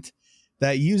combatant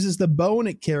that uses the bone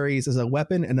it carries as a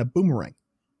weapon and a boomerang.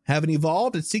 Having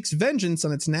evolved, it seeks vengeance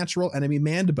on its natural enemy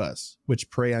Mandibuzz, which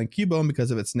prey on Cubone because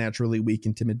of its naturally weak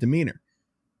and timid demeanor.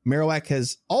 Marowak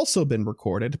has also been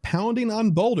recorded pounding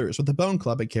on boulders with the bone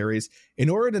club it carries in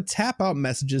order to tap out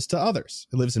messages to others.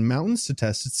 It lives in mountains to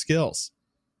test its skills.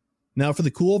 Now for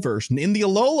the cool version. In the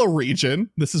Alola region,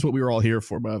 this is what we were all here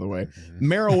for, by the way,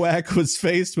 Marowak was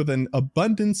faced with an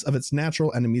abundance of its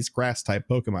natural enemies, grass-type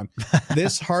Pokemon.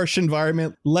 This harsh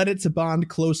environment led it to bond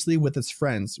closely with its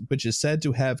friends, which is said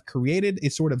to have created a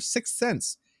sort of sixth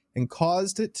sense and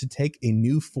caused it to take a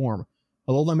new form.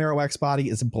 Alola Marowak's body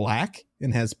is black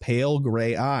and has pale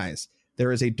gray eyes.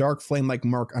 There is a dark flame-like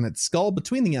mark on its skull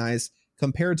between the eyes.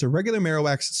 Compared to regular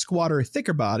Marowak's squatter,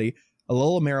 thicker body,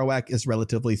 Alola Marowak is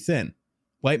relatively thin.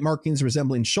 White markings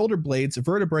resembling shoulder blades,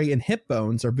 vertebrae, and hip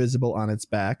bones are visible on its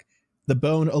back. The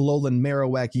bone Alolan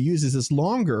Marowak uses is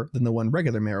longer than the one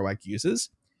regular Marowak uses.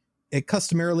 It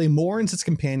customarily mourns its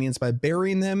companions by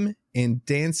burying them and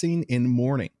dancing in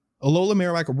mourning. Alola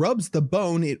Marowak rubs the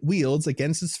bone it wields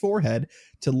against its forehead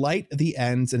to light the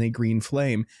ends in a green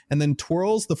flame, and then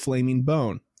twirls the flaming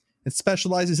bone. It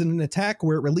specializes in an attack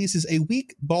where it releases a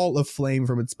weak ball of flame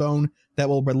from its bone that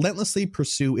will relentlessly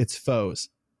pursue its foes.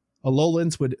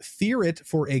 Alolans would fear it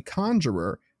for a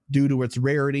conjurer due to its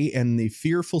rarity and the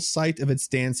fearful sight of its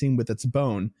dancing with its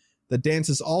bone. The dance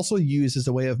is also used as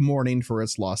a way of mourning for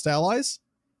its lost allies.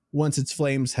 Once its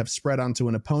flames have spread onto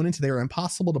an opponent, they are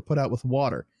impossible to put out with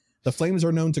water. The flames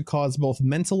are known to cause both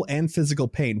mental and physical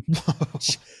pain.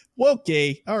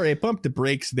 Okay, all right, pump the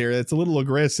brakes there. That's a little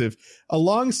aggressive.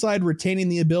 Alongside retaining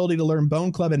the ability to learn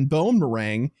Bone Club and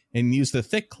Boomerang and use the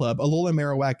Thick Club, Alola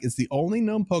Marowak is the only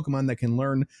known Pokemon that can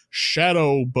learn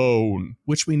Shadow Bone,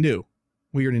 which we knew.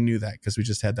 We already knew that because we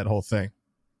just had that whole thing.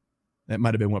 That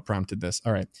might have been what prompted this.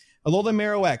 All right. Alola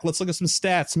Marowak, let's look at some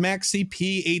stats. Max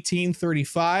CP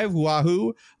 1835,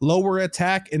 wahoo. Lower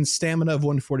attack and stamina of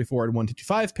 144 and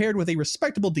 155, paired with a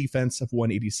respectable defense of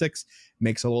 186,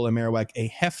 makes Alola Marowak a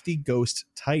hefty ghost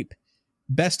type.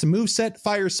 Best moveset,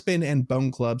 Fire Spin and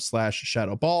Bone Club /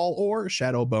 Shadow Ball or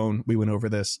Shadow Bone. We went over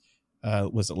this,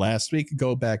 was it last week?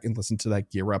 Go back and listen to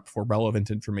that Gear Up for relevant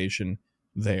information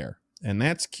there. And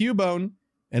that's Cubone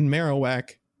and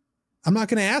Marowak. I'm not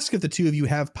going to ask if the two of you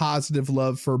have positive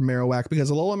love for Marowak because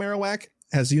Alola Marowak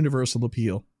has universal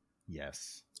appeal.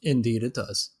 Yes. Indeed, it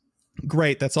does.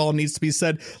 Great. That's all needs to be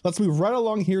said. Let's move right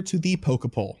along here to the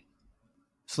Pokepoll.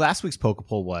 So last week's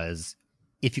Pokepoll was,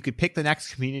 if you could pick the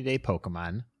next Community Day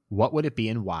Pokemon, what would it be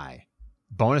and why?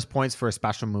 Bonus points for a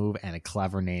special move and a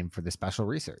clever name for the special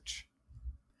research.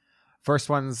 First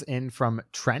one's in from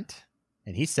Trent,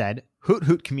 and he said, Hoot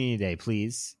Hoot Community Day,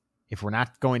 please. If we're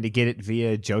not going to get it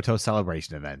via Johto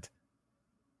Celebration event.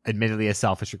 Admittedly a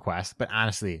selfish request, but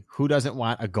honestly, who doesn't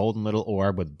want a golden little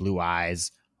orb with blue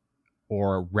eyes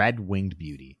or red winged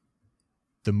beauty?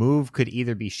 The move could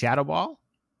either be Shadow Ball,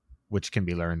 which can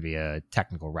be learned via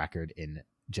technical record in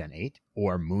Gen 8,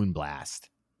 or Moonblast,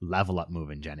 level up move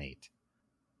in Gen 8.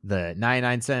 The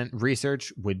 99-cent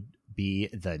research would be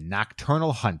the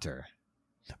Nocturnal Hunter.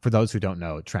 For those who don't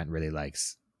know, Trent really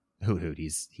likes Hoot Hoot.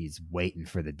 He's waiting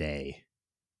for the day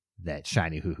that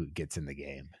shiny Hoot Hoot gets in the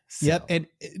game. So, yep, and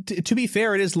to be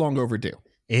fair, it is long overdue.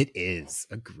 It is.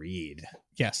 Agreed.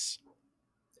 Yes.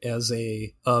 As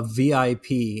a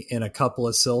VIP in a couple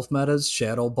of Sylph metas,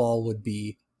 Shadow Ball would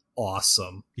be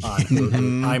awesome on Hoot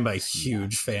Hoot. I'm a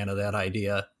huge fan of that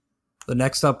idea. The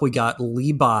next up, we got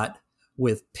Leebot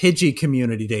with Pidgey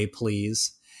Community Day,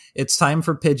 please. It's time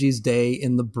for Pidgey's Day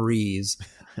in the breeze.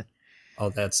 Oh,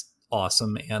 that's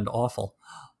awesome and awful.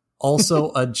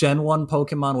 Also, a Gen 1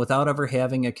 Pokemon without ever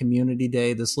having a community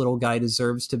day. This little guy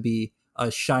deserves to be a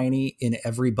shiny in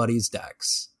everybody's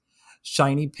decks.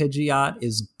 Shiny Pidgeot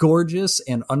is gorgeous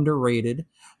and underrated.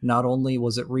 Not only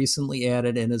was it recently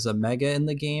added and is a mega in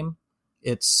the game,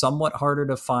 it's somewhat harder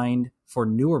to find for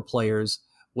newer players,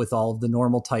 with all of the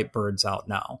normal type birds out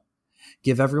now.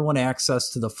 Give everyone access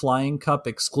to the Flying Cup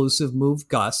exclusive move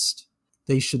Gust.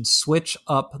 They should switch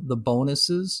up the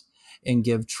bonuses and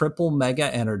give triple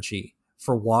mega energy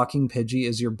for walking Pidgey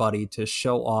as your buddy to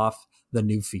show off the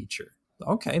new feature.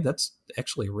 Okay, that's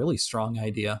actually a really strong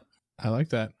idea. I like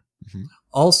that. Mm-hmm.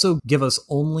 Also, give us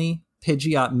only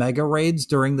Pidgeot mega raids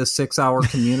during the 6-hour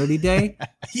community day.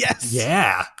 Yes.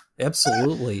 Yeah,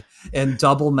 absolutely. And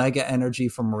double mega energy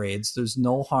from raids. There's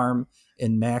no harm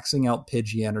in maxing out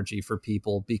Pidgey energy for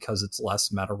people because it's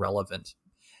less meta relevant.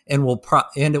 And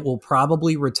it will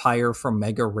probably retire from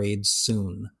mega raids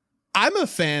soon. I'm a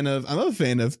fan of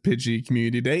Pidgey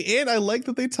Community Day, and I like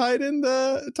that they tied in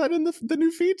the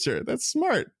new feature. That's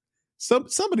smart.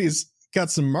 Somebody's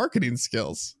got some marketing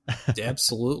skills.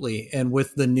 Absolutely. And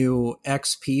with the new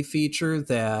XP feature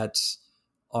that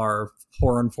our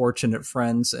poor unfortunate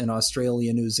friends in Australia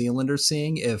and New Zealand are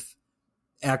seeing, if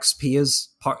XP is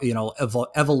part,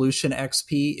 evolution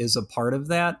XP is a part of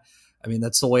that. I mean,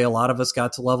 that's the way a lot of us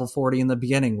got to level 40 in the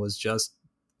beginning, was just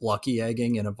lucky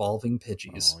egging and evolving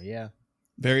Pidgeys. Oh, yeah.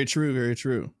 Very true. Very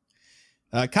true.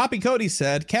 Copy Cody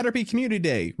said, Caterpie Community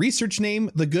Day. Research name,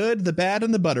 the good, the bad,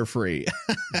 and the Butterfree.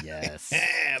 Yes.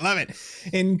 Love it.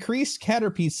 Increased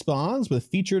Caterpie spawns with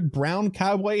featured brown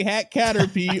cowboy hat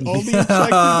Caterpie, only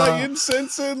protected by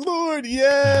incense and Lord.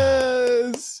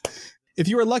 Yes. If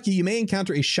you are lucky, you may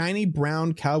encounter a shiny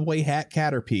brown cowboy hat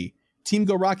Caterpie. Team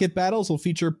Go Rocket battles will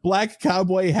feature black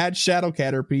cowboy hat Shadow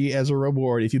Caterpie as a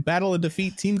reward. If you battle and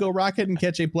defeat Team Go Rocket and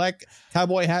catch a black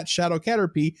cowboy hat Shadow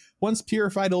Caterpie, once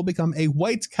purified, it will become a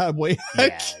white cowboy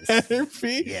hat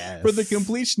Caterpie. Yes. For the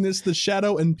completionist, the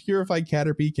Shadow and purified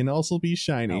Caterpie can also be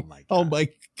shiny. Oh my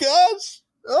gosh.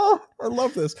 Oh, I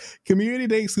love this. Community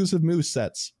Day exclusive move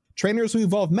sets. Trainers who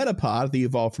evolve Metapod, the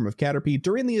evolved form of Caterpie,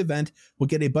 during the event will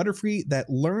get a Butterfree that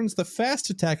learns the fast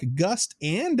attack Gust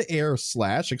and Air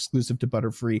Slash, exclusive to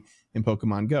Butterfree in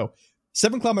Pokemon Go.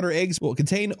 7-kilometer eggs will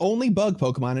contain only bug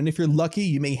Pokemon, and if you're lucky,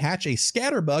 you may hatch a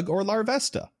Scatterbug or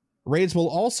Larvesta. Raids will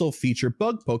also feature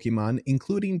bug Pokemon,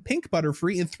 including Pink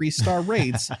Butterfree in 3-star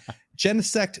raids,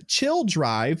 Genesect Chill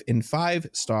Drive in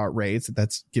 5-star raids,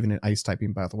 that's given it ice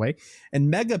typing, by the way, and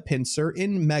Mega Pinsir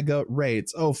in mega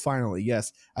raids. Oh, finally,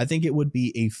 yes. I think it would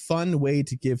be a fun way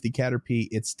to give the Caterpie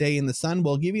its day in the sun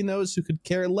while giving those who could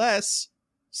care less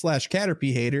 /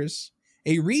 Caterpie haters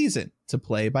a reason to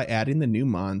play by adding the new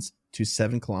mons to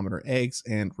 7-kilometer eggs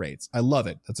and raids. I love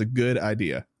it. That's a good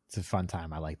idea. It's a fun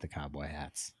time. I like the cowboy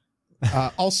hats.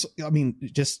 Also, I mean,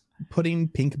 just putting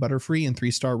Pink Butterfree in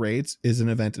 3-star raids is an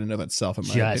event in and of itself, in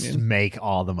my opinion. Just make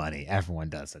all the money. Everyone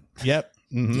does it. Yep.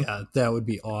 Mm-hmm. Yeah, that would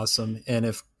be awesome. And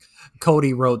if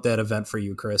Cody wrote that event for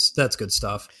you, Chris, that's good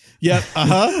stuff. Yep.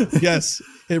 Yes.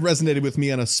 It resonated with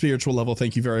me on a spiritual level.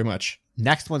 Thank you very much.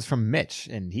 Next one's from Mitch,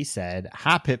 and he said,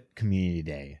 Hoppip Community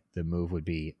Day. The move would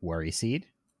be Worry Seed.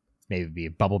 Maybe be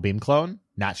a Bubble Beam clone.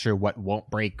 Not sure what won't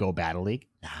break Go Battle League.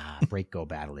 Break Go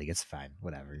Battle League. It's fine.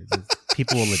 Whatever.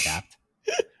 People will adapt.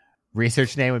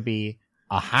 Research name would be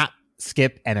a hop,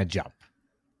 skip, and a jump.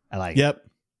 I like it. Yep.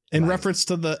 In reference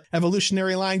to the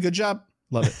evolutionary line. Good job.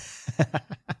 Love it.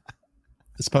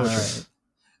 It's poetry.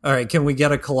 All right. Can we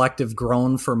get a collective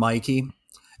groan for Mikey?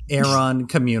 Aeron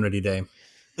Community Day.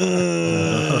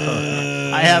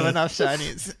 I have enough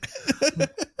shinies.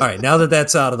 All right, now that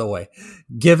that's out of the way,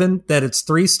 given that it's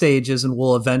 3 stages and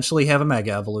we'll eventually have a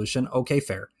mega evolution, okay,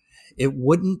 fair. It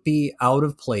wouldn't be out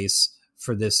of place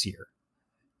for this year.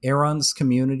 Aeron's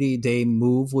Community Day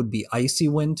move would be Icy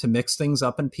Wind to mix things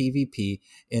up in PvP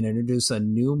and introduce a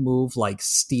new move like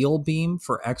Steel Beam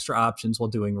for extra options while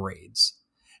doing raids.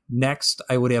 Next,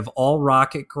 I would have all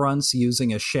Rocket Grunts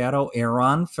using a Shadow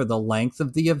Aeron for the length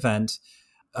of the event,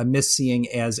 I miss seeing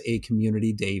as a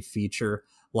Community Day feature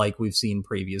like we've seen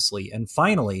previously. And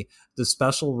finally, the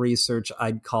special research,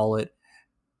 I'd call it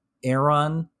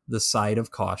Aeron, the Side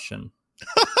of Caution.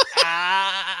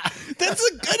 That's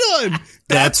a good one.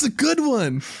 That's a good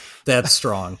one. That's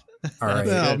strong. All right.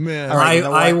 Oh, man. All right,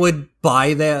 I would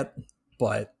buy that,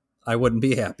 but I wouldn't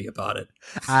be happy about it.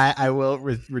 I will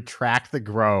retract the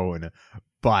groan,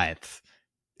 but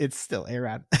it's still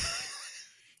Aeron.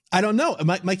 I don't know.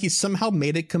 Mikey somehow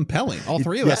made it compelling. All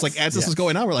three of us, like, as this was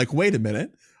going on, we're like, wait a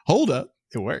minute. Hold up.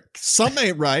 It works. Something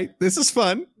ain't right. This is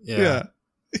fun. Yeah.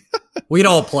 We'd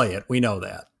all play it. We know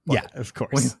that. Yeah, of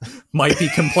course. We might be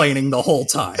complaining the whole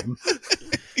time.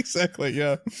 Exactly,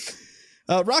 yeah.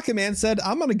 Rocket Man said,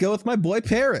 I'm going to go with my boy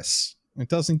Paris. It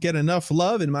doesn't get enough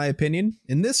love, in my opinion.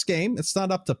 In this game, it's not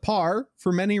up to par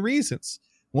for many reasons.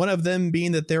 One of them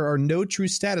being that there are no true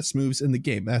status moves in the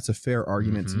game. That's a fair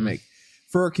argument to make.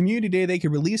 For a Community Day, they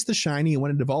could release the shiny, and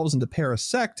when it evolves into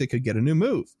Parasect, it could get a new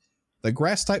move. The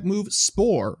grass-type move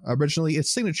Spore, originally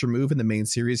its signature move in the main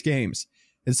series games.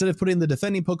 Instead of putting the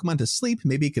defending Pokemon to sleep,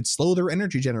 maybe it could slow their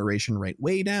energy generation rate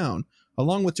way down,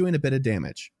 along with doing a bit of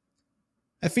damage.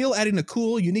 I feel adding a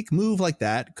cool, unique move like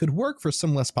that could work for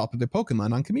some less popular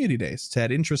Pokemon on community days to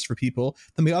add interest for people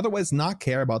that may otherwise not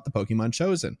care about the Pokemon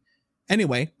chosen.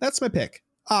 Anyway, that's my pick.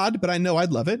 Odd, but I know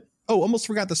I'd love it. Oh, almost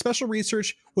forgot the special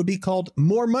research would be called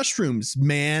More Mushrooms,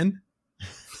 man.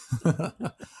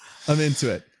 I'm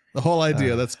into it. The whole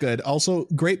idea, that's good. Also,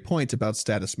 great point about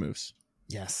status moves.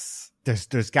 Yes.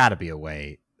 There's got to be a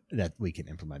way that we can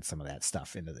implement some of that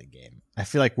stuff into the game. I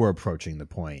feel like we're approaching the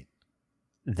point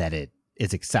that it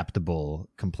is acceptable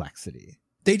complexity.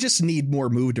 They just need more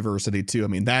move diversity too. I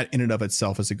mean, that in and of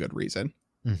itself is a good reason.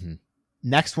 Mm-hmm.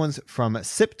 Next one's from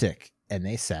Siptic, and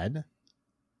they said,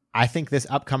 I think this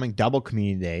upcoming double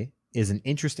community day is an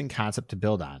interesting concept to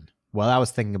build on. While I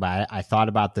was thinking about it, I thought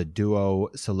about the duo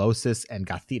Solosis and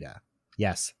Gothita.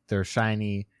 Yes, their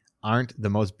shiny aren't the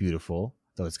most beautiful,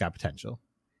 though it's got potential.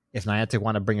 If Niantic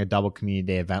want to bring a double community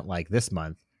day event like this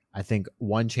month, I think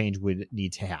one change would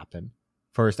need to happen.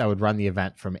 First, I would run the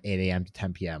event from 8 a.m. to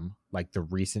 10 p.m., like the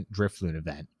recent Drifloon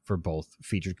event for both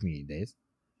featured community days.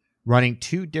 Running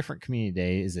 2 different community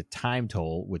days is a time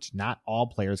toll which not all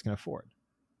players can afford.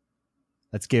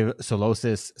 Let's give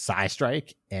Solosis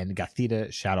Psystrike and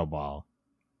Gothita Shadow Ball.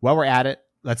 While we're at it,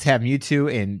 let's have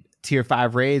Mewtwo in Tier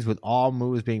 5 raids with all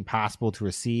moves being possible to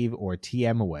receive or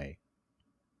TM away.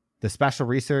 The special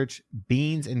research,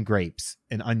 beans and grapes,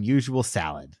 an unusual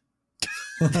salad.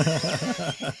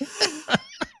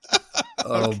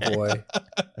 Oh boy.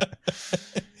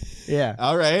 Yeah.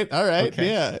 All right.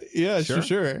 Okay. Yeah, Sure.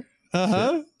 sure.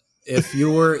 Uh-huh. If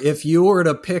you were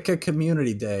to pick a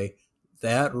community day,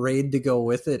 that raid to go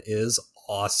with it is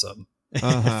awesome.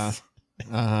 Uh-huh.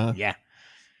 Uh-huh. Yeah.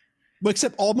 But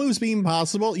except all moves being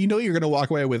possible, you know you're going to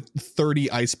walk away with 30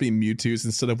 Ice Beam Mewtwo's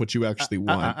instead of what you actually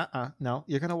want. No,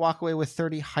 you're going to walk away with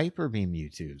 30 Hyper Beam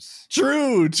Mewtwo's.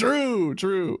 True.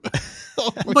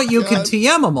 Oh my But you God. can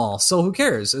TM them all, so who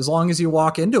cares? As long as you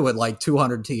walk into it like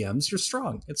 200 TMs, you're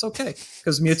strong. It's okay.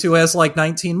 Because Mewtwo has like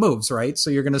 19 moves, right? So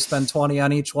you're going to spend 20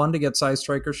 on each one to get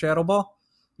Psystrike or Shadow Ball?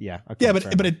 Yeah. Okay, Yeah,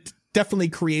 but it definitely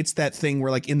creates that thing where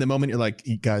like in the moment you're like,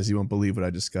 guys, you won't believe what I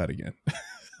just got again.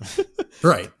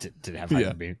 Right. Did it have Hyper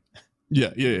Yeah. Beam?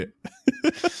 Yeah.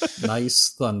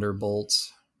 Nice Thunderbolt.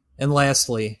 And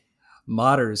lastly,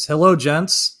 Modders. Hello,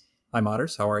 gents. Hi,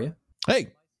 Modders. How are you?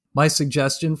 Hey. My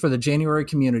suggestion for the January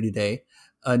Community Day,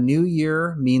 a new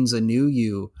year means a new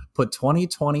you. Put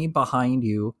 2020 behind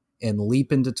you and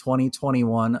leap into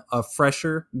 2021, a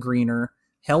fresher, greener,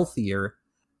 healthier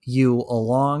you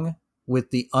along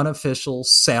with the unofficial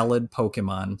salad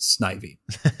Pokemon Snivy.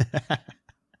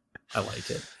 I like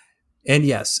it. And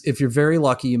yes, if you're very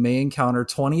lucky, you may encounter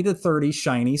 20 to 30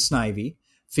 shiny Snivy.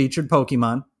 Featured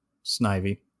Pokemon,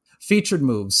 Snivy. Featured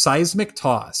moves, Seismic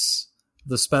Toss.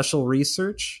 The special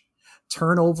research,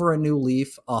 turn over a new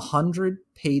leaf, 100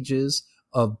 pages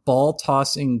of ball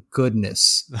tossing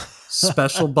goodness.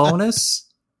 Special bonus,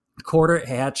 quarter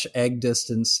hatch egg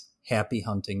distance, happy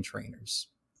hunting trainers.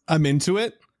 I'm into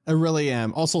it. I really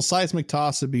am. Also, Seismic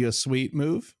Toss would be a sweet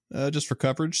move, just for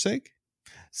coverage sake.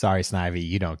 Sorry, Snivy,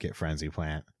 you don't get Frenzy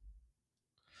Plant.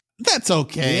 That's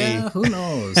okay. Yeah, who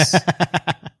knows?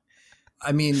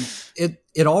 I mean,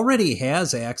 it already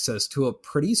has access to a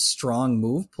pretty strong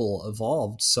move pool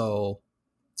evolved, so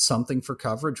something for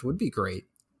coverage would be great.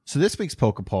 So this week's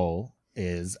Pokepoll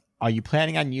is, are you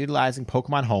planning on utilizing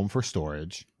Pokemon Home for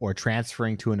storage or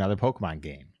transferring to another Pokemon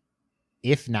game?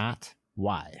 If not,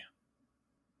 why?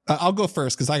 I'll go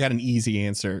first because I got an easy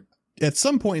answer. At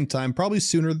some point in time, probably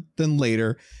sooner than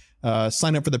later,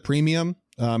 sign up for the premium.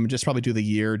 Just probably do the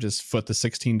year, just foot the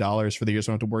 $16 for the year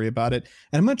so I don't have to worry about it.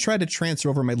 And I'm going to try to transfer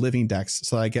over my living decks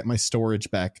so I get my storage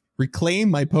back.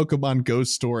 Reclaim my Pokemon Go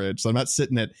storage so I'm not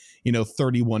sitting at,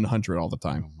 3,100 all the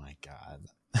time. Oh my God.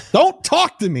 Don't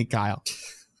talk to me, Kyle.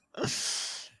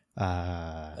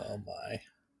 Oh my.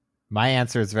 My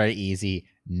answer is very easy.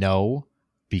 No,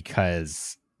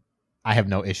 because I have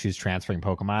no issues transferring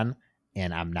Pokemon,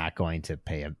 and I'm not going to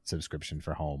pay a subscription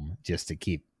for Home just to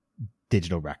keep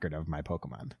digital record of my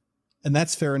Pokemon. And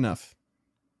that's fair enough.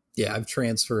 Yeah, I've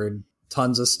transferred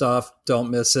tons of stuff.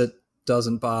 Don't miss it.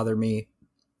 Doesn't bother me.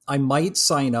 I might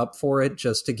sign up for it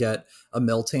just to get a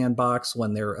Miltank box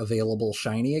when they're available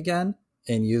shiny again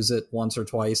and use it once or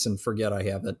twice and forget I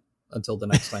have it until the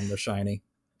next time they're shiny.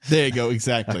 There you go.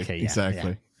 Exactly. Okay, yeah,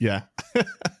 exactly. Yeah.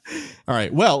 All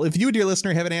right. Well, if you, dear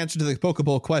listener, have an answer to the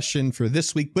Pokeball question for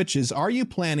this week, which is, are you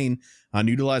planning on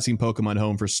utilizing Pokemon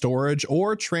Home for storage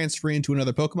or transferring to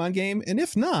another Pokemon game? And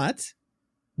if not,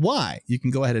 Why? You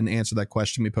can go ahead and answer that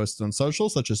question we posted on social,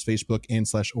 such as Facebook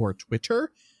and/or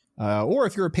Twitter. Or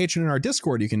if you're a patron in our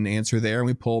Discord, you can answer there and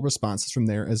we pull responses from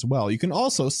there as well. You can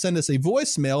also send us a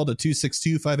voicemail to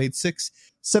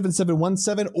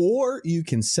 262-586-7717, or you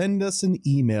can send us an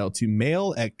email to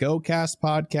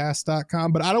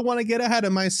mail@gocastpodcast.com. But I don't want to get ahead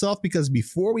of myself, because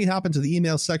before we hop into the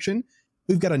email section,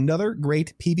 we've got another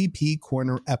great PvP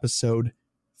Corner episode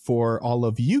for all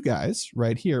of you guys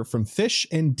right here from Fish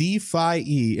and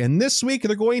DeFi. And this week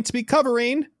they're going to be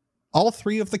covering all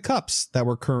 3 of the cups that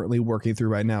we're currently working through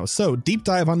right now. So deep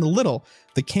dive on the Little,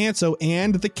 the Kanto,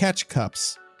 and the Catch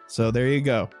cups. So there you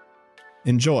go.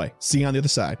 Enjoy. See you on the other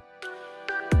side.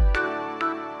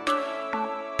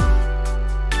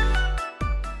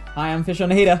 Hi, I'm Fish on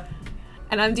the Heater.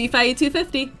 And I'm DeFi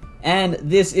 250. And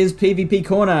this is PvP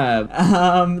Corner.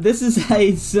 This is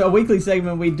a weekly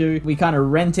segment we do. We kind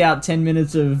of rent out 10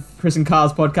 minutes of Chris and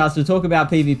Carl's podcast to talk about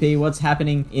PvP, what's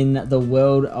happening in the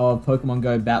world of Pokemon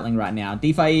Go battling right now.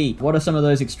 DeFi, what are some of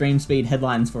those extreme speed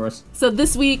headlines for us? So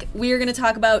this week, we are going to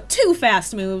talk about 2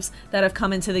 fast moves that have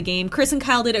come into the game. Chris and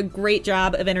Kyle did a great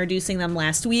job of introducing them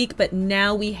last week, but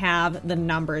now we have the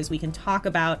numbers. We can talk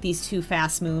about these 2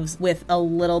 fast moves with a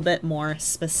little bit more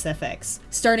specifics.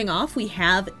 Starting off, we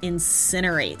have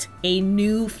Incinerate, a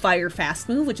new fire fast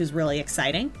move, which is really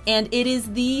exciting. And it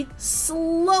is the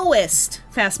slowest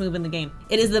fast move in the game.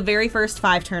 It is the very first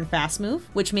 5-turn fast move,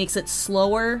 which makes it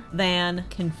slower than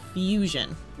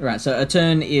Confusion. Right, so a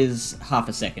turn is half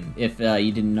a second. If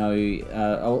you didn't know,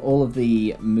 all of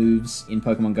the moves in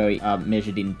Pokemon Go are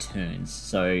measured in turns.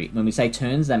 So when we say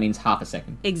turns, that means half a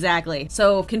second. Exactly.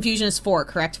 So Confusion is 4,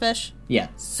 correct, Fish? Yeah.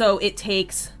 So it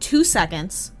takes 2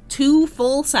 seconds, 2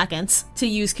 full seconds to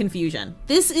use Confusion.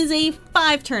 This is a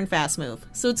 5-turn fast move,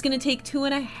 so it's going to take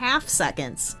 2.5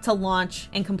 seconds to launch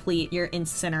and complete your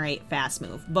Incinerate fast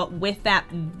move. But with that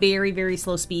very, very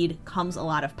slow speed comes a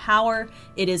lot of power.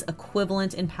 It is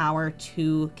equivalent in power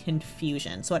to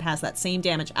Confusion, so it has that same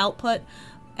damage output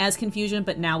as Confusion,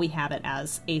 but now we have it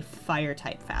as a fire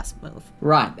type fast move.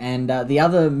 Right, and the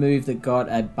other move that got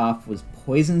a buff was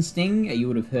Poison Sting. You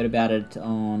would have heard about it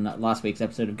on last week's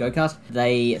episode of GoCast.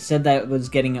 They said that it was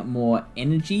getting more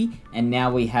energy, and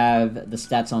now we have the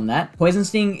stats on that. Poison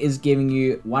Sting is giving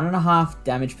you 1.5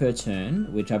 damage per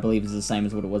turn, which I believe is the same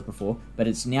as what it was before, but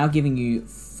it's now giving you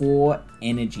 4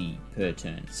 energy per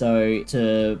turn. So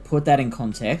to put that in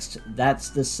context, that's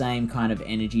the same kind of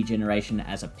energy generation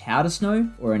as a Powder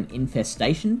Snow or an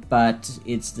Infestation, but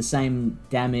it's the same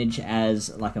damage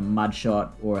as like a Mudshot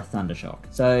or a Thundershock.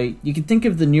 So you can think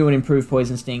of the new and improved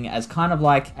Poison Sting as kind of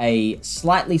like a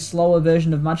slightly slower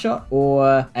version of Mudshot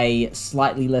or a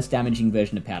slightly less damaging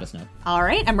version of Powder Snow. All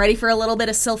right, I'm ready for a little bit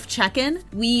of self-check-in.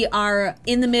 We are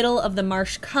in the middle of the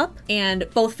Marsh Cup, and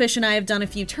both Fish and I have done a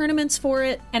few tournaments for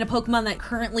it, and a Pokemon that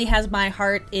currently has my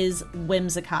heart is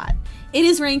Whimsicott. It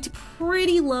is ranked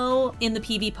pretty low in the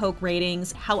PvPoke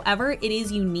ratings. However, it is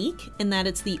unique in that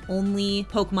it's the only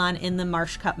Pokemon in the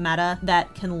Marsh Cup meta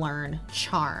that can learn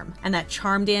Charm. And that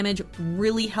Charm damage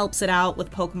really helps it out with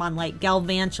Pokemon like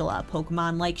Galvantula,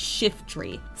 Pokemon like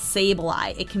Shiftry,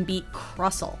 Sableye. It can beat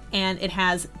Crustle. And it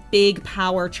has big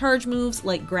power charge moves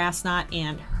like Grass Knot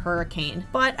and Hurricane.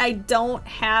 But I don't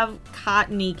have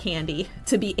Cottony Candy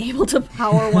to be able to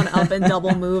power one up and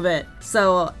double move it.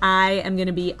 So I am going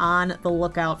to be on the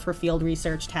lookout for field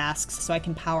research tasks so I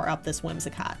can power up this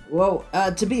Whimsicott. Well,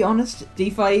 to be honest,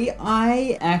 DeFi,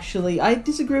 I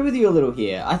disagree with you a little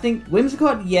here. I think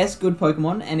Whimsicott, yes, good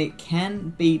Pokemon, and it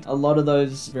can beat a lot of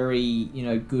those very,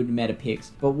 good meta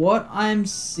picks. But what I'm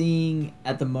seeing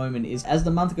at the moment is, as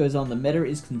the month goes on, the meta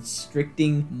is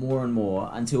constricting more and more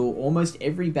until almost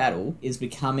every battle is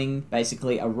becoming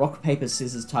basically a rock, paper,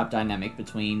 scissors type dynamic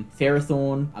between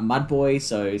Ferrothorn, a Mudboy,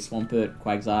 so Swampert,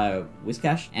 Quagsire,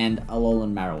 Whiscash, and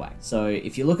Alolan Marowak. So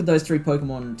if you look at those 3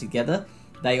 Pokemon together,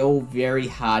 they all very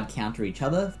hard counter each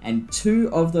other, and 2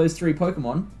 of those 3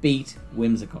 Pokemon beat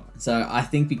Whimsicott. So I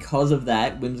think because of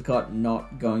that, Whimsicott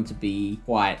not going to be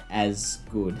quite as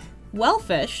good. Well,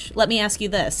 Fish, let me ask you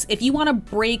this. If you want to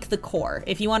break the core,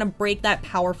 if you want to break that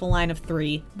powerful line of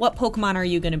 3, what Pokemon are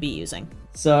you going to be using?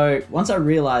 So once I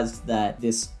realized that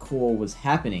this core was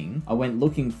happening, I went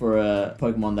looking for a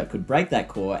Pokemon that could break that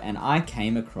core, and I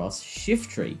came across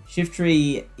Shiftry.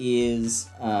 Shiftry is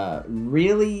a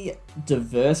really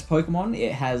diverse Pokemon.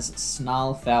 It has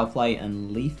Snarl, Foul Play,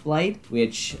 and Leaf Blade,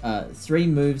 which 3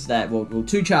 moves that, well,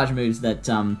 2 charge moves that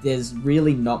there's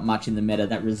really not much in the meta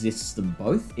that resists them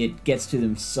both. It gets to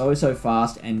them so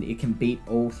fast, and it can beat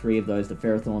all 3 of those, the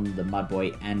Ferrothorn, the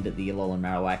Mudboy, and the Alolan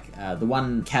Marowak. The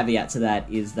one caveat to that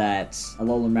that is that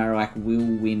Alolan Marowak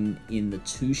will win in the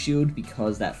 2 shield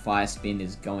because that Fire Spin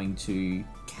is going to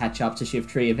catch up to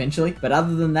Shiftry eventually. But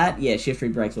other than that, yeah,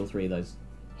 Shiftry breaks all 3 of those.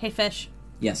 Hey, Fish.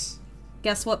 Yes.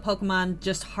 Guess what Pokemon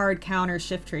just hard counters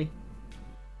Shiftry?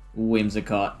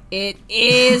 Whimsicott. It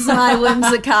is my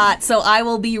Whimsicott, so I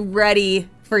will be ready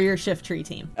for your Shiftry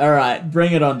team. Alright,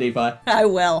 bring it on, DeFi. I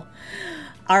will.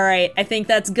 All right, I think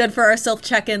that's good for our self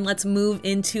check-in. Let's move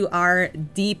into our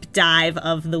deep dive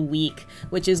of the week,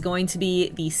 which is going to be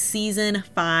the Season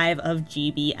 5 of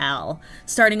GBL.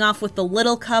 Starting off with the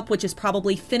Little Cup, which is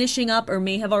probably finishing up or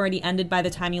may have already ended by the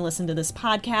time you listen to this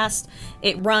podcast.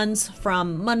 It runs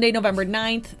from Monday, November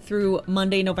 9th through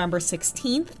Monday, November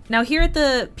 16th. Now, here at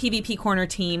the PvP Corner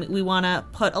team, we want to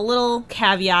put a little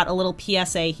caveat, a little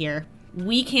PSA here.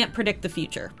 We can't predict the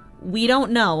future. We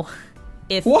don't know.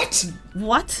 What?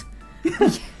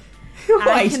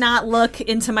 I cannot look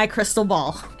into my crystal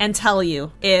ball and tell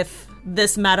you if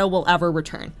this meta will ever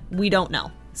return. We don't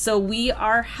know. So we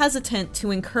are hesitant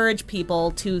to encourage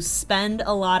people to spend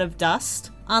a lot of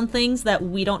dust on things that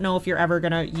we don't know if you're ever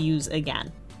going to use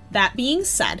again. That being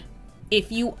said,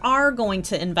 if you are going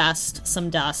to invest some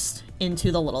dust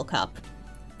into the Little Cup,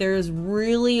 there's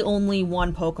really only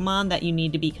one Pokemon that you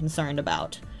need to be concerned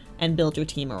about and build your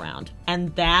team around,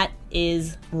 and that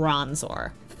is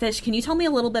Bronzor. Fish, can you tell me a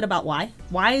little bit about why?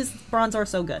 Why is Bronzor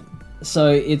so good? So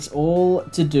it's all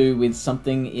to do with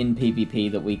something in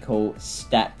PvP that we call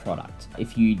stat product.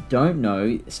 If you don't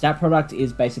know, stat product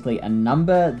is basically a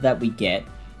number that we get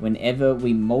whenever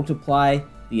we multiply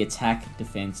the attack,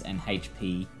 defense, and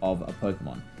HP of a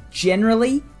Pokemon.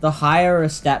 Generally, the higher a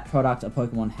stat product a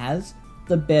Pokemon has,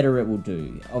 the better it will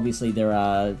do. Obviously, there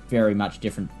are very much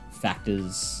different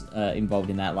factors involved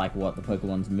in that, like what the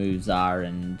Pokemon's moves are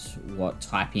and what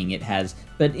typing it has.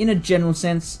 But in a general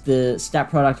sense, the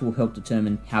stat product will help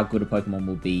determine how good a Pokemon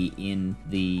will be in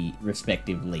the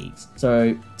respective leagues.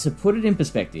 So to put it in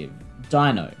perspective,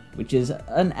 Dino, which is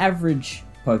an average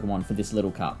Pokemon for this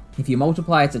Little Cup, if you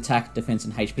multiply its attack, defense,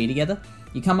 and HP together,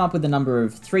 you come up with a number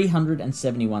of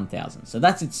 371,000. So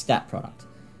that's its stat product.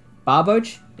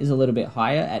 Barboach is a little bit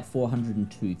higher at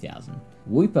 402,000.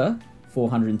 Wooper,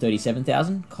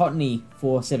 437,000, Cottony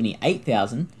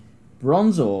 478,000,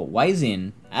 Bronzor weighs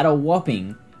in at a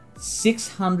whopping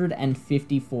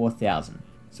 654,000.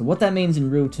 So what that means in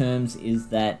real terms is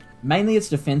that mainly its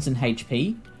defense and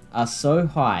HP are so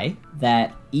high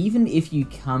that even if you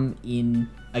come in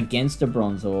against a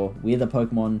Bronzor with a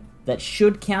Pokemon that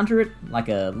should counter it, like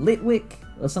a Litwick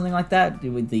or something like that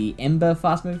with the Ember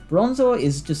fast move, Bronzor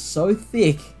is just so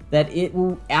thick that it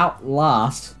will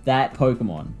outlast that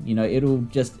Pokemon. You know, it'll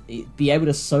just be able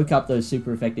to soak up those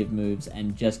super effective moves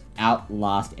and just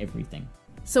outlast everything.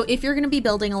 So if you're going to be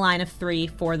building a line of 3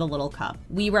 for the Little Cup,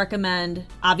 we recommend,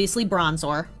 obviously,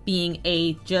 Bronzor being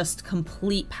a just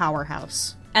complete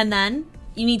powerhouse. And then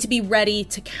you need to be ready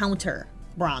to counter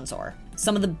Bronzor.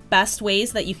 Some of the best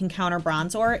ways that you can counter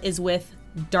Bronzor is with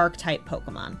Dark-type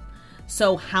Pokemon.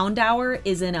 So Houndour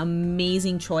is an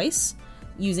amazing choice.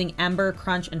 Using Ember,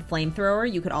 Crunch, and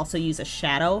Flamethrower, you could also use a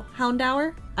Shadow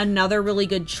Houndour. Another really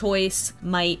good choice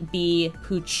might be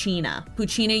Poochyena.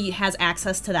 Poochyena has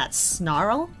access to that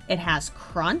Snarl, it has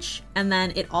Crunch, and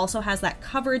then it also has that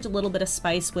coverage, a little bit of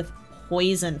spice with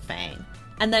Poison Fang.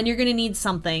 And then you're going to need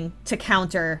something to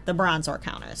counter the Bronzor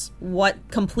counters. What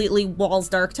completely walls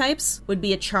dark types would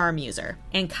be a Charm user,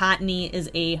 and Cottony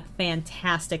is a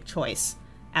fantastic choice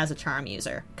as a Charm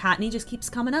user. Cottony just keeps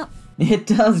coming up. It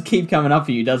does keep coming up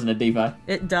for you, doesn't it, DeFi?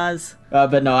 It does.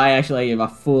 But no, I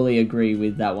fully agree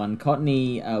with that one.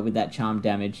 Cottony, with that Charm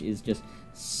damage, is just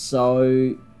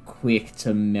so quick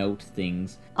to melt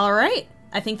things. All right.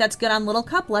 I think that's good on Little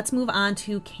Cup. Let's move on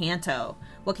to Kanto.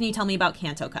 What can you tell me about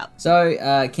Kanto Cup? So,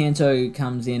 Kanto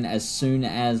comes in as soon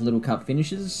as Little Cup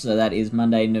finishes. So that is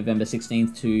Monday, November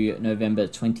 16th to November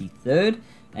 23rd.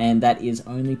 And that is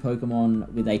only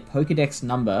Pokemon with a Pokedex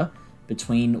number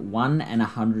between 1 and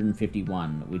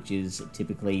 151, which is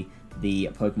typically the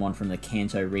Pokemon from the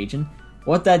Kanto region.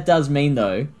 What that does mean,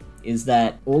 though, is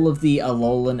that all of the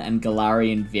Alolan and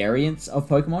Galarian variants of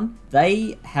Pokemon,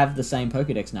 they have the same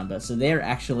Pokedex number, so they're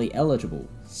actually eligible.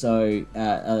 So,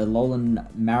 Alolan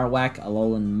Marowak,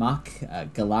 Alolan Muck,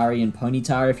 Galarian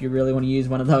Ponyta, if you really want to use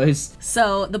one of those.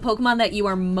 So, the Pokemon that you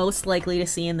are most likely to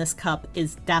see in this cup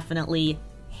is definitely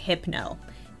Hypno.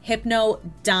 Hypno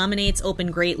dominates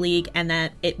Open Great League, and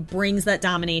that it brings that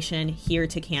domination here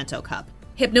to Kanto Cup.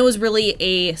 Hypno is really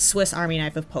a Swiss Army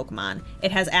knife of Pokemon.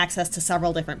 It has access to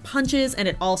several different punches, and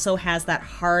it also has that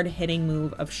hard-hitting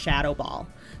move of Shadow Ball.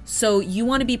 So you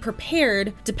want to be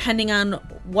prepared depending on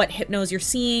what Hypnos you're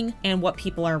seeing and what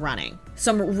people are running.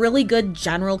 Some really good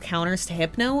general counters to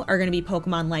Hypno are going to be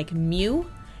Pokemon like Mew,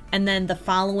 and then the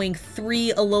following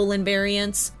 3 Alolan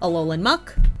variants: Alolan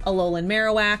Muck, Alolan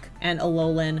Marowak, and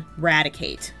Alolan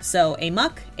Raticate. So a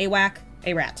Muck, a Whack,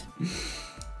 a Rat.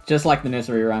 Just like the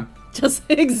nursery rhyme. Just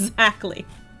exactly.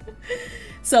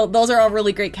 So those are all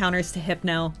really great counters to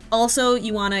Hypno. Also,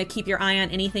 you want to keep your eye on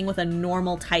anything with a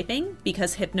normal typing,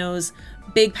 because Hypno's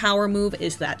big power move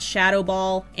is that Shadow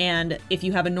Ball, and if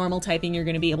you have a normal typing, you're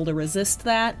going to be able to resist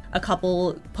that. A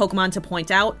couple Pokemon to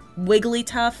point out: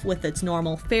 Wigglytuff with its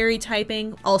normal Fairy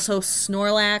typing, also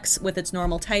Snorlax with its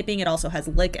normal typing. It also has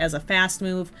Lick as a fast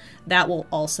move. That will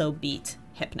also beat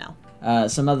Hypno.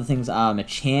 Some other things are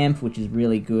Machamp, which is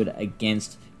really good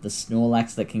against the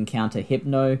Snorlax that can counter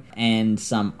Hypno, and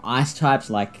some ice types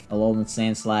like Alolan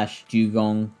Sandslash,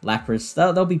 Dugong, Lapras.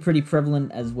 They'll be pretty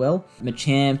prevalent as well.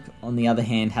 Machamp, on the other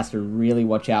hand, has to really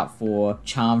watch out for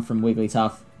Charm from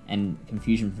Wigglytuff and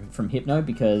Confusion from Hypno,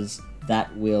 because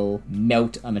that will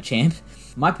melt a Machamp.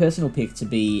 My personal pick to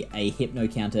be a Hypno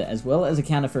counter, as well as a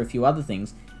counter for a few other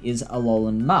things, is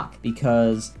Alolan Muck,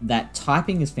 because that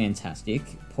typing is fantastic.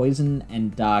 Poison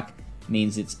and Dark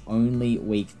means it's only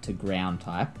weak to ground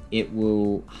type. It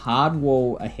will hard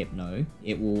wall a Hypno,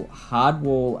 it will hard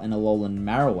wall an Alolan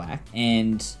Marowak,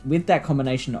 and with that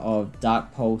combination of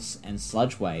Dark Pulse and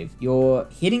Sludge Wave, you're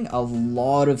hitting a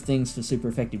lot of things for super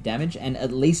effective damage, and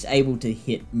at least able to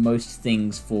hit most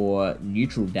things for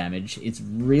neutral damage. It's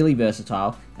really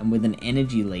versatile, and with an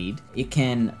energy lead, it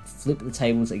can flip the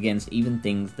tables against even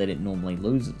things that it normally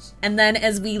loses. And then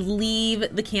as we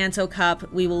leave the Kanto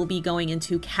Cup, we will be going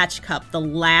into Catch Cup, the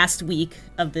last week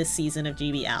of this season of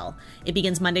GBL. It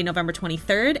begins Monday, November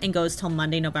 23rd and goes till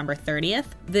Monday, November 30th.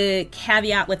 The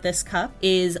caveat with this cup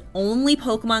is only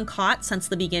Pokemon caught since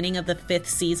the beginning of the 5th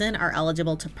season are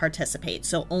eligible to participate.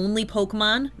 So only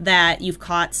Pokemon that you've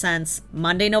caught since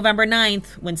Monday, November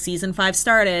 9th, when season 5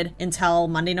 started, until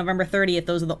Monday, November 30th,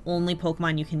 those are the only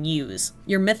Pokemon you can use.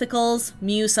 Your Mythicals,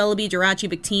 Mew, Celebi,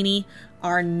 Jirachi, Victini,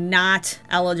 are not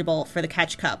eligible for the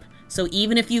Catch Cup. So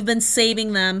even if you've been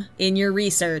saving them in your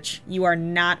research, you are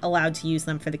not allowed to use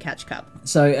them for the Catch Cup.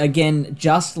 So again,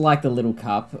 just like the Little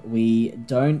Cup, we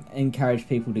don't encourage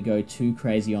people to go too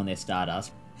crazy on their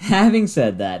Stardust. Having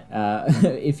said that,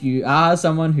 if you are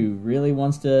someone who really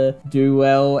wants to do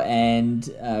well and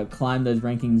climb those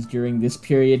rankings during this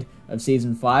period of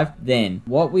Season 5, then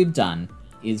what we've done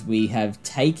is we have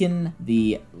taken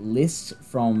the list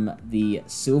from the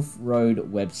Sylph Road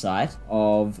website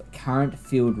of current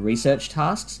field research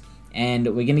tasks, and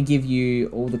we're going to give you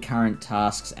all the current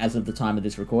tasks as of the time of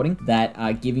this recording that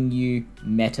are giving you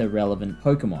meta-relevant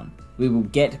Pokemon. We will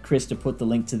get Chris to put the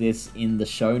link to this in the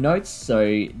show notes,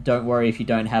 so don't worry if you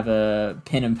don't have a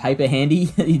pen and paper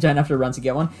handy. You don't have to run to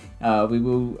get one. We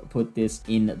will put this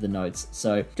in the notes.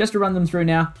 So just to run them through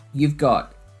now, you've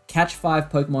got Catch 5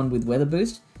 Pokemon with Weather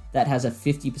Boost. That has a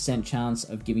 50% chance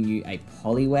of giving you a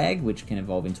Poliwag, which can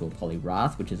evolve into a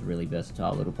Poliwrath, which is a really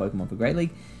versatile little Pokemon for Great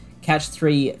League. Catch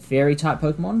 3 Fairy-type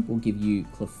Pokemon will give you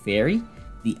Clefairy.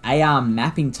 The AR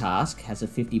mapping task has a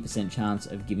 50% chance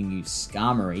of giving you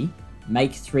Skarmory.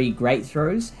 Make 3 Great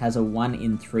Throws has a 1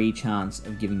 in 3 chance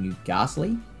of giving you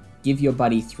Ghastly. Give your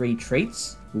buddy 3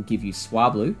 treats will give you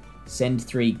Swablu. Send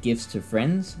 3 gifts to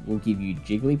friends will give you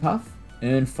Jigglypuff.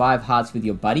 Earn 5 hearts with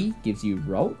your buddy gives you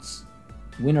Ralts.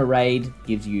 Win a raid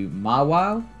gives you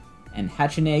Mawile. And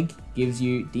Hatch an Egg gives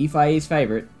you DeFi's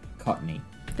favorite, Cottony.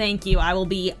 Thank you. I will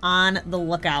be on the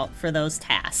lookout for those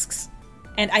tasks.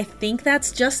 And I think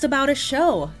that's just about a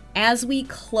show. As we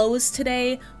close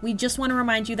today, we just want to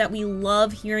remind you that we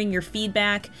love hearing your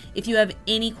feedback. If you have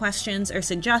any questions or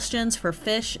suggestions for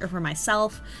Fish or for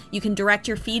myself, you can direct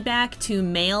your feedback to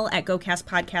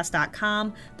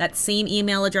mail@gocastpodcast.com, that same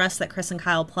email address that Chris and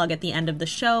Kyle plug at the end of the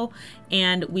show,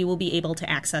 and we will be able to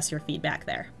access your feedback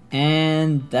there.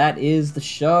 And that is the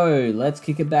show. Let's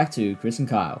kick it back to Chris and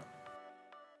Kyle.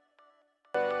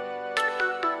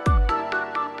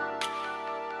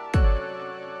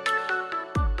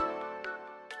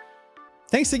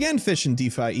 Thanks again, Fish and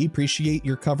DeFi. Appreciate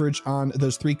your coverage on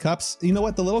those 3 cups. You know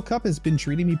what? The Little Cup has been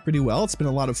treating me pretty well. It's been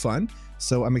a lot of fun.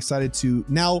 So I'm excited to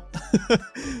now,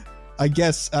 I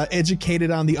guess,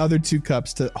 educated on the other 2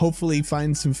 cups to hopefully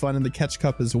find some fun in the Catch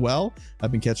Cup as well.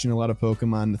 I've been catching a lot of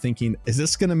Pokemon thinking, is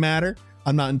this going to matter?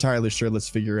 I'm not entirely sure. Let's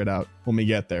figure it out when we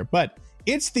get there. But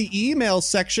it's the email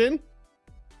section.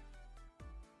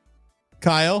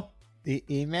 Kyle? The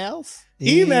emails?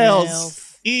 Emails.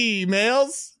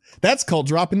 That's called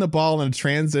dropping the ball in a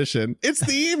transition. It's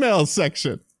the email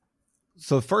section.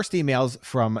 So the first email's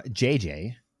from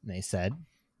JJ. And they said,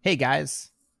 "Hey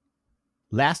guys,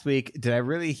 Last week, did I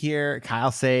really hear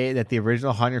Kyle say that the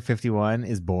original 151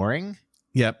 is boring?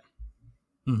 Yep.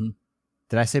 Mm-hmm.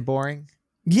 Did I say boring?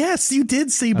 Yes, you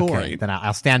did say boring. Okay, then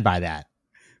I'll stand by that.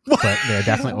 But they're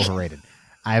definitely overrated.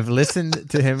 I've listened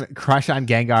to him crush on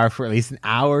Gengar for at least an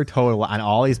hour total on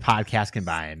all these podcasts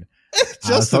combined.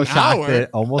 I was so shocked that it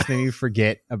almost made me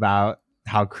forget about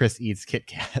how Chris eats Kit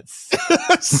Kats.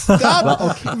 Stop.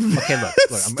 Well, okay,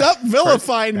 look. Stop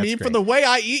vilifying first, me that's for the way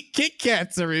I eat Kit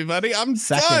Kats, everybody. I'm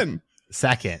done.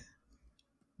 Second,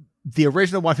 the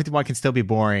original 151 can still be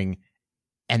boring,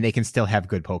 and they can still have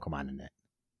good Pokemon in it.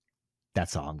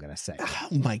 That's all I'm going to say. Oh,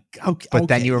 my God. But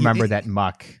then you remember that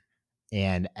Muck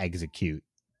and Execute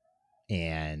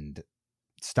and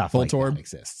stuff like that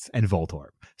exists. And Voltorb.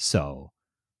 So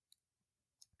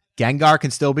Gengar can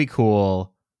still be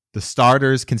cool. The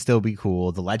starters can still be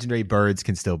cool. The legendary birds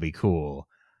can still be cool.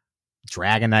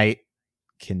 Dragonite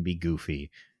can be goofy.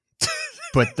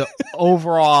 But the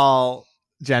overall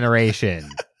generation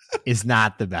is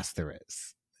not the best there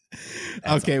is.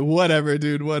 That's okay, whatever,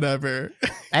 dude. Whatever.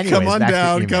 Anyways, come on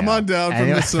down from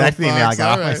the soapbox. I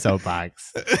got off my right.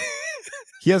 soapbox.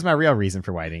 Here's my real reason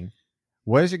for writing.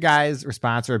 What is your guys'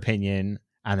 response or opinion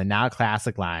on the now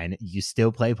classic line, you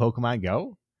still play Pokemon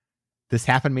Go? This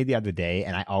happened to me the other day,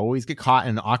 and I always get caught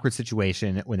in an awkward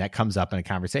situation when that comes up in a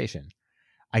conversation.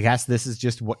 I guess this is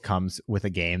just what comes with a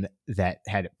game that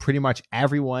had pretty much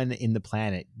everyone in the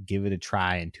planet give it a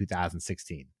try in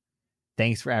 2016.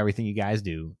 Thanks for everything you guys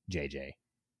do, JJ.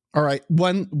 All right.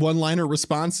 One-liner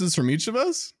responses from each of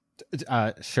us?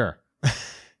 Sure.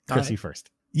 Chris, you first.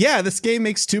 Yeah, this game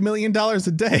makes $2 million a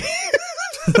day.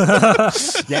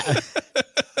 Yeah.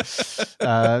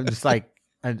 Just like,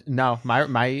 no,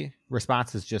 my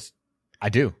response is just, I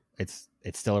do. It's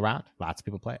still around. Lots of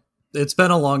people play it. It's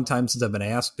been a long time since I've been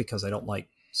asked because I don't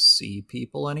see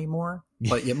people anymore.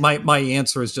 But my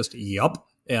answer is just, yup,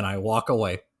 and I walk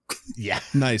away. Yeah.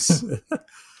 Nice.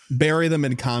 Bury them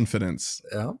in confidence.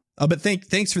 Yeah. But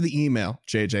thanks for the email,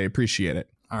 JJ. Appreciate it.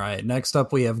 All right. Next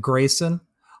up, we have Grayson.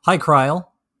 Hi, Kryl.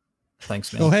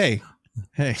 Thanks, man. Oh, hey.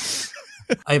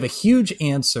 I have a huge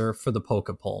answer for the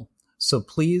Pokepoll, so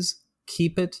please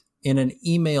keep it in an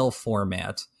email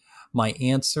format. My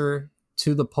answer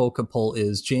to the Pokepoll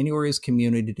is January's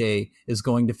Community Day is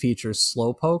going to feature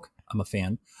Slowpoke. I'm a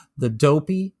fan. The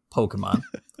Dopey Pokemon.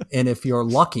 And if you're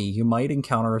lucky, you might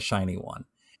encounter a shiny one.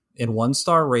 In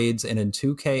 1-star raids and in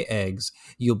 2K eggs,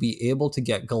 you'll be able to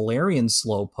get Galarian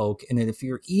Slowpoke. And if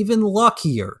you're even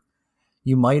luckier,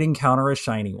 you might encounter a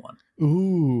shiny one.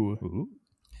 Ooh.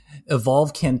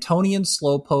 Evolve Cantonian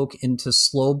Slowpoke into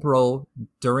Slowbro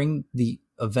during the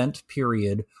event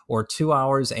period or 2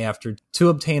 hours after to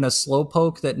obtain a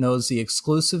Slowpoke that knows the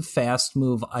exclusive fast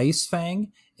move Ice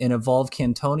Fang, and evolve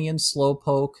Cantonian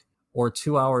Slowpoke or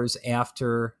 2 hours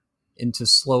after into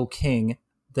Slowking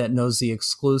that knows the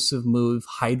exclusive move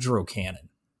Hydro Cannon.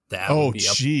 That would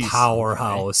be a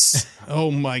powerhouse. Oh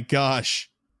my gosh.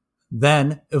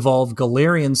 Then evolve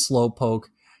Galarian Slowpoke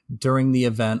during the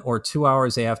event or 2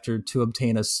 hours after to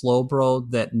obtain a Slowbro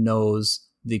that knows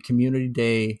the Community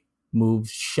Day move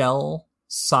Shell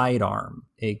Sidearm.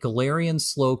 A Galarian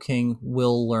Slowking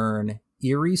will learn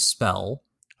Eerie Spell.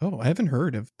 Oh, I haven't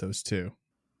heard of those two.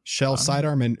 Shell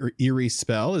Sidearm and Eerie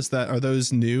Spell. Are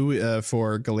those new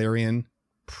for Galarian?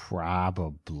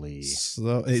 Probably.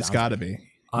 It's got to be.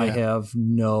 I have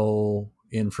no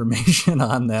information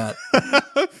on that.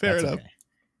 Fair enough. Okay.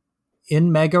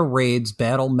 In Mega Raids,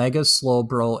 battle Mega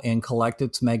Slowbro and collect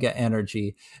its Mega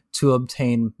Energy to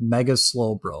obtain Mega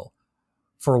Slowbro.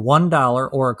 For $1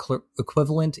 or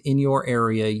equivalent in your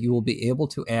area, you will be able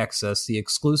to access the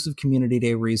exclusive Community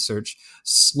Day research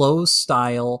Slow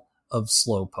Style of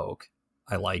Slowpoke.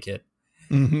 I like it.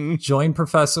 Mm-hmm. Join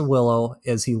Professor Willow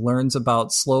as he learns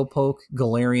about Slowpoke,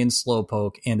 Galarian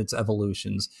Slowpoke, and its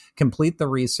evolutions. Complete the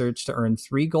research to earn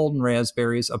 3 Golden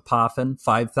Raspberries, a Poffin,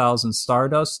 5,000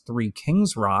 Stardust, 3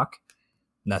 King's Rock,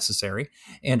 necessary,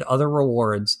 and other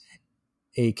rewards.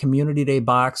 A Community Day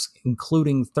box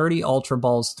including 30 Ultra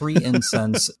Balls, 3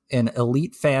 Incense, and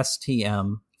Elite Fast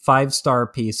TM, 5-star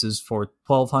pieces for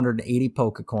 1,280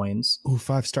 Pokecoins. Ooh,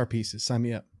 5-star pieces. Sign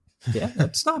me up. Yeah,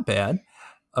 that's not bad.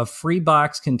 A free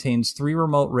box contains 3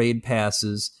 remote raid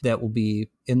passes that will be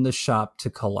in the shop to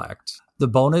collect. The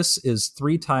bonus is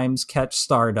 3 times Catch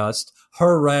Stardust.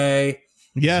 Hooray!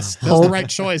 Yes, that's the right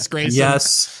choice, Grayson.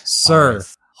 Yes, sir.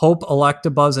 Hope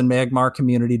Electabuzz and Magmar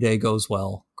Community Day goes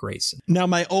well. Grayson. Now,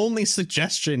 my only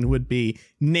suggestion would be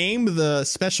name the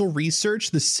special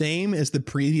research the same as the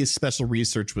previous special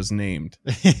research was named.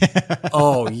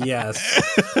 Oh, yes.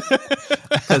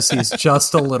 Because he's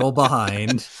just a little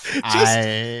behind.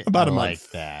 About a like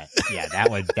month. that. Yeah,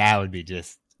 that would be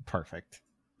just perfect.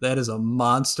 That is a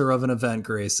monster of an event,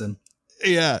 Grayson.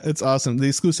 Yeah, it's awesome. The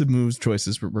exclusive moves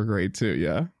choices were great too.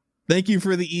 Yeah. Thank you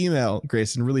for the email,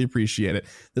 Grayson. Really appreciate it.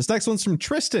 This next one's from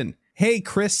Tristan. Hey,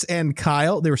 Chris and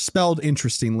Kyle. They were spelled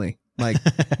interestingly. Like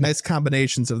nice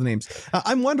combinations of the names.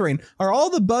 I'm wondering, are all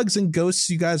the bugs and ghosts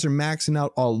you guys are maxing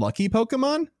out all lucky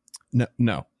Pokemon? No,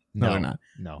 they're not.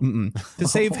 No. Mm-mm. To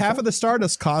save half of the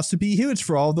Stardust cost would be huge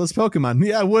for all of those Pokemon.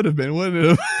 Yeah, it would have been,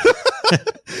 wouldn't it?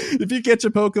 If you catch a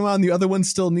Pokemon, the other one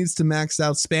still needs to max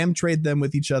out. Spam trade them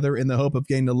with each other in the hope of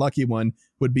getting the lucky one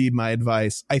would be my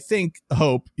advice. I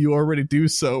hope you already do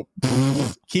so.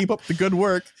 Keep up the good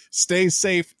work. Stay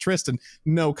safe, Tristan.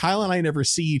 No, Kyle and I never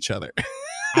see each other.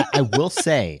 I will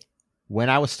say, when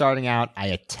I was starting out, I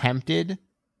attempted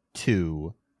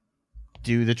to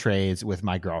do the trades with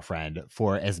my girlfriend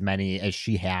for as many as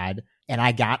she had, and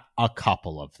I got a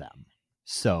couple of them.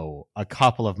 So a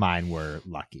couple of mine were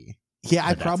lucky. Yeah,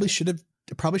 I probably should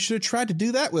have tried to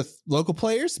do that with local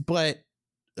players, but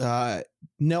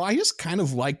no, I just kind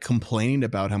of like complaining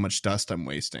about how much dust I'm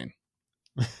wasting.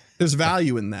 There's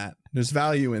value in that. There's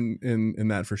value in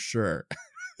that for sure.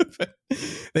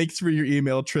 Thanks for your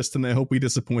email, Tristan. I hope we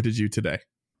disappointed you today.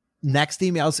 Next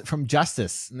email's from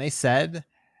Justice, and they said,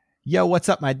 "Yo, what's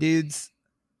up, my dudes?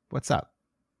 What's up?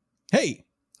 Hey,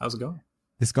 how's it going?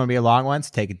 This is going to be a long one,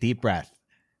 so take a deep breath.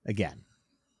 Again,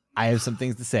 I have some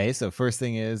things to say. So first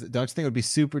thing is, don't you think it would be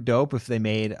super dope if they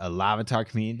made a Lavatar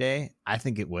Community Day? I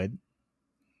think it would.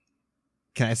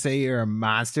 Can I say you're a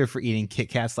monster for eating Kit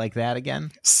Kats like that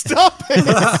again? Stop it!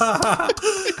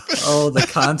 Oh, the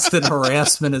constant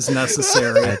harassment is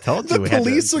necessary. I told you. The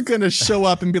police are going to show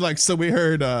up and be like, so we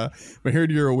heard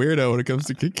you're a weirdo when it comes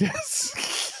to Kit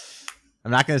Kats.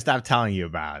 I'm not going to stop telling you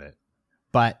about it.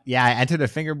 But yeah, I entered a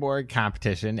fingerboard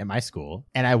competition at my school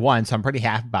and I won. So I'm pretty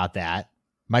happy about that.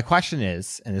 My question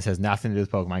is, and this has nothing to do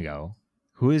with Pokemon Go,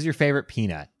 who is your favorite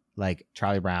peanut? Like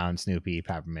Charlie Brown, Snoopy,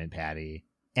 Peppermint Patty,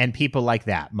 and people like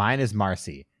that. Mine is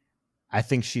Marcy. I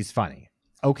think she's funny.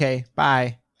 Okay,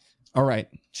 bye. All right.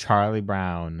 Charlie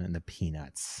Brown and the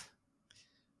Peanuts.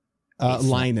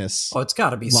 Linus. Oh, it's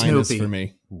got to be Linus Snoopy for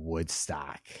me.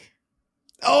 Woodstock.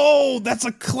 Oh, that's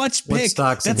a clutch pick.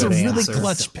 Woodstock's That's a good really answer.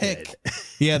 clutch So pick.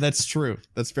 Yeah, that's true.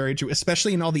 That's very true.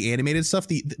 Especially in all the animated stuff.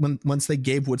 Once they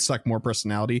gave Woodstock more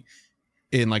personality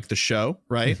in like the show,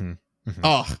 right? Mm-hmm. Mm-hmm.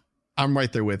 Oh, I'm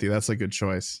right there with you. That's a good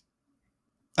choice.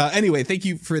 Anyway, thank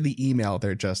you for the email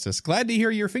there, Justice. Glad to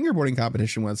hear your fingerboarding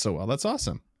competition went so well. That's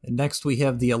awesome. And next we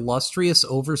have the illustrious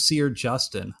overseer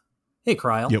Justin. Hey,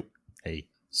 Kryl. Yep. Hey.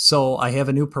 So I have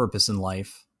a new purpose in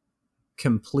life.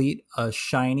 Complete a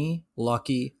shiny,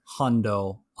 lucky,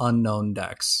 hundo, unknown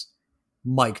dex.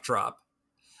 Mic drop.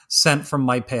 Sent from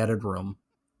my padded room.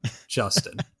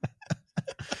 Justin.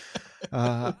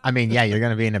 I mean, yeah, you're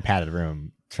going to be in a padded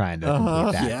room trying to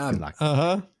complete that. Yeah. Good luck.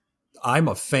 Uh-huh. I'm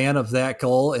a fan of that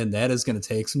goal, and that is going to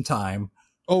take some time.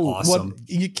 Oh, Awesome.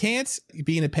 You can't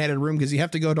be in a padded room because you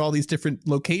have to go to all these different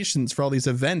locations for all these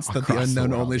events that the Across the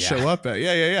unknown world, only yeah. show up at.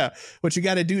 Yeah. What you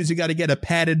got to do is you got to get a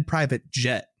padded private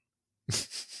jet.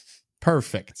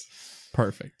 Perfect.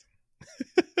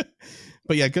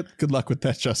 But yeah, good luck with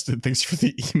that, Justin. Thanks for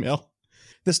the email.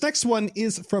 This next one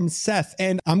is from Seth,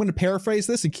 and I'm going to paraphrase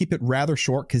this and keep it rather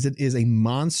short because it is a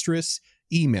monstrous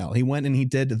email. He went and he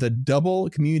did the double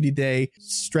Community Day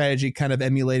strategy, kind of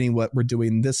emulating what we're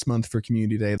doing this month for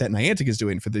Community Day, that Niantic is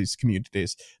doing for these Community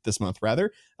Days this month,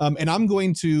 rather. And I'm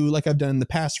going to, like I've done in the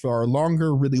past for our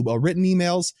longer, really well-written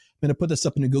emails, I'm going to put this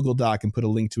up in a Google Doc and put a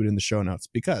link to it in the show notes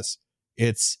because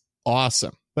it's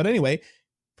awesome. But anyway,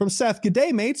 from Seth, good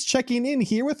day, mates. Checking in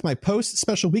here with my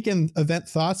post-special weekend event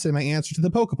thoughts and my answer to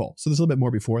the Pokeball. So there's a little bit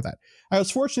more before that. I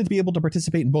was fortunate to be able to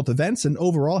participate in both events and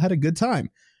overall had a good time.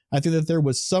 I think that there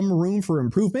was some room for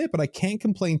improvement, but I can't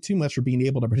complain too much for being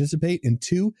able to participate in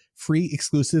 2 free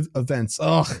exclusive events.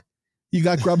 Ugh, you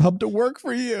got Grubhub to work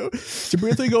for you. To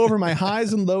briefly go over my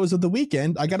highs and lows of the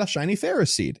weekend, I got a shiny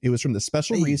Ferris seed. It was from the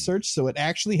special research, so it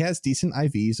actually has decent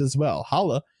IVs as well.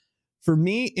 Holla. For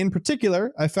me, in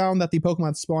particular, I found that the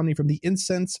Pokemon spawning from the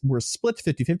incense were split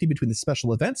 50-50 between the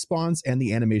special event spawns and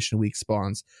the Animation Week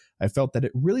spawns. I felt that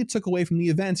it really took away from the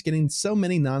event getting so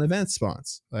many non-event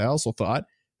spawns. I also thought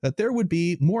that there would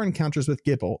be more encounters with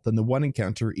Gible than the one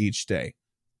encounter each day.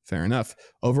 Fair enough.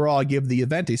 Overall, I give the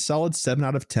event a solid 7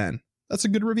 out of 10. That's a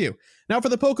good review. Now for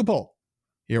the Pokepoll.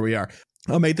 Here we are.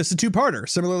 I'll make this a two-parter.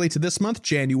 Similarly to this month,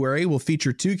 January will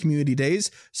feature 2 community days,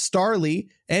 Starly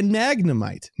and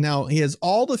Magnemite. Now, he has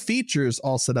all the features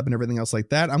all set up and everything else like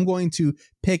that. I'm going to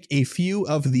pick a few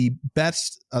of the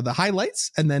best, the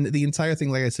highlights, and then the entire thing,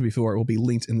 like I said before, will be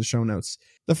linked in the show notes.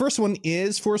 The first one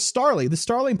is for Starly, the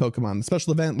Starling Pokemon. The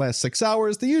special event lasts 6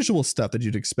 hours, the usual stuff that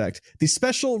you'd expect. The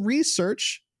special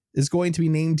research is going to be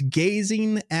named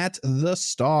Gazing at the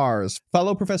Stars.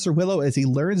 Follow Professor Willow as he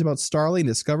learns about Starly and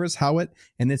discovers how it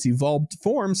and its evolved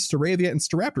forms, Staravia and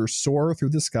Staraptor, soar through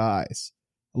the skies.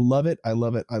 I love it. I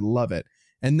love it. I love it.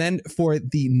 And then for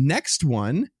the next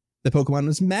one, the Pokemon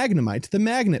is Magnemite, the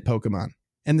magnet Pokemon.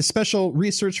 And the special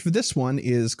research for this one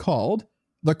is called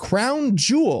the Crown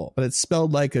Jewel, but it's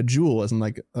spelled like a jewel, as in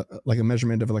like a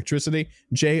measurement of electricity.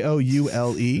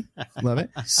 Joule. Love it.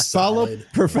 Follow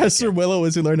Professor Willow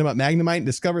as we learn about Magnemite and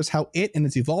discovers how it and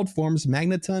its evolved forms,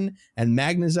 Magneton and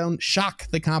Magnezone,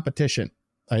 shock the competition.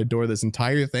 I adore this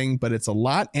entire thing, but it's a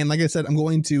lot. And like I said, I'm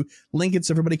going to link it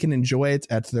so everybody can enjoy it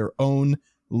at their own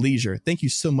leisure. Thank you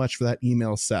so much for that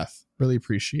email, Seth. Really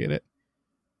appreciate it.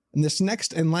 And this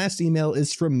next and last email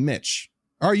is from Mitch,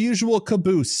 our usual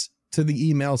caboose to the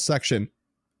email section.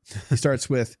 He starts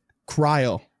with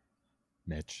Cryle.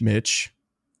 Mitch.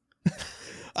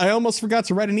 I almost forgot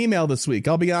to write an email this week.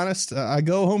 I'll be honest. I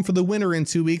go home for the winter in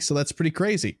 2 weeks, so that's pretty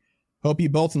crazy. Hope you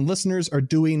both and listeners are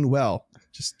doing well.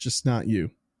 Just not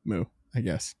you, Moo, I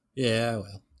guess. Yeah,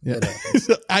 well. Yeah.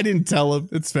 I didn't tell him.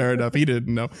 It's fair enough. He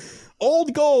didn't know.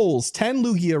 Old goals, 10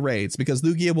 Lugia raids, because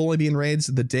Lugia will only be in raids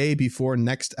the day before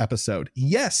next episode.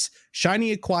 Yes,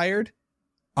 Shiny acquired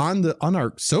on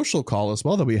our social call as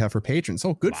well that we have for patrons.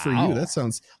 Oh, good for you. That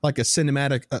sounds like a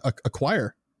cinematic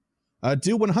acquire.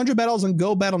 Do 100 battles on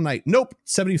Go Battle Night. Nope,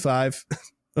 75.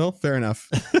 Well, fair enough.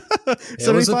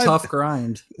 It was a tough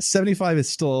grind. 75 is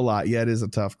still a lot. Yeah, it is a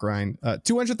tough grind.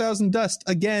 200,000 dust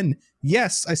again.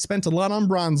 Yes, I spent a lot on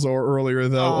Bronzor earlier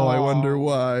though. Oh, I wonder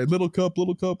why. Little cup.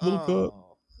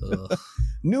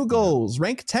 New goals.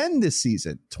 Rank 10 this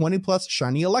season. 20 plus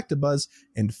shiny Electabuzz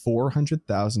and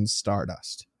 400,000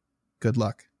 Stardust. Good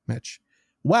luck, Mitch.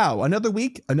 Wow, another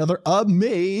week, another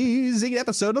amazing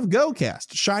episode of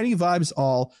GoCast. Shiny vibes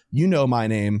all. You know my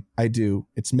name. I do.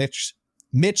 It's Mitch.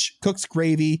 Mitch cooks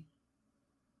gravy.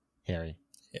 Harry.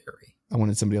 I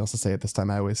wanted somebody else to say it this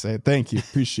time. I always say it. Thank you.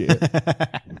 Appreciate it.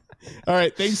 All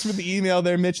right. Thanks for the email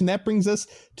there, Mitch. And that brings us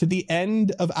to the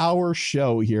end of our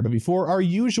show here. But before our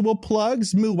usual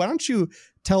plugs, Moo, why don't you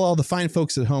tell all the fine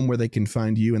folks at home where they can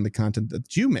find you and the content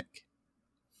that you make?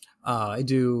 I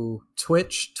do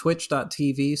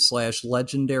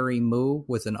twitch.tv/legendarymoo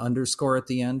with an underscore at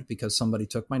the end because somebody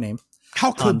took my name.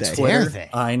 How could they? Twitter, they?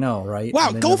 I know, right?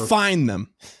 Wow, go find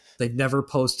them. They've never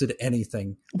posted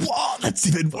anything. Whoa, that's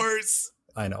even worse.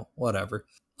 I know, whatever.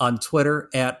 On Twitter,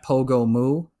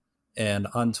 @PogoMoo. And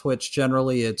on Twitch,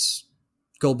 generally, it's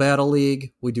Go Battle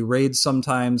League. We do raids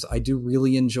sometimes. I do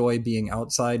really enjoy being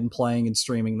outside and playing and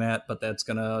streaming that, but that's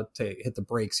going to hit the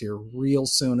brakes here real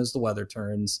soon as the weather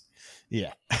turns.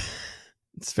 Yeah.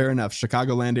 It's fair enough.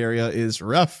 Chicagoland area is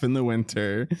rough in the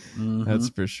winter. Mm-hmm. That's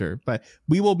for sure. But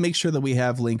we will make sure that we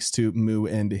have links to Moo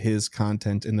and his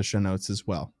content in the show notes as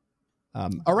well.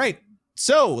 All right.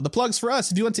 So the plugs for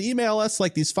us. If you want to email us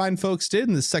like these fine folks did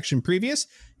in this section previous,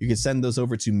 you can send those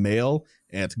over to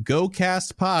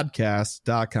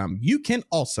mail@gocastpodcast.com. You can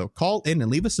also call in and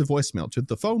leave us a voicemail to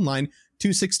the phone line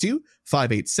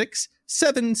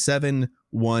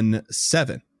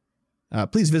 262-586-7717.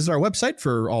 Please visit our website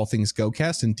for all things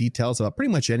GoCast and details about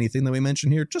pretty much anything that we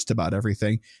mention here, just about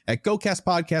everything, at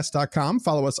gocastpodcast.com.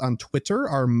 Follow us on Twitter,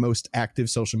 our most active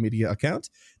social media account.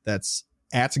 That's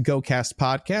at GoCast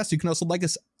Podcast. You can also like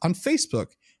us on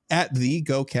Facebook at the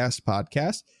GoCast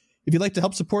Podcast. If you'd like to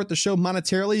help support the show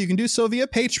monetarily, you can do so via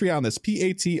Patreon. That's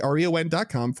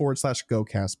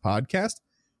patreon.com/GoCast Podcast,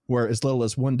 where as little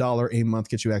as $1 a month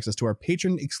gets you access to our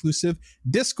patron exclusive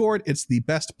Discord. It's the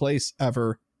best place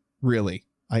ever. Really,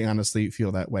 I honestly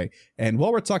feel that way. And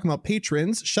while we're talking about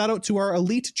patrons, shout out to our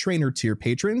elite trainer tier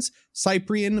patrons: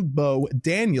 Cyprian, Bo,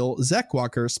 Daniel,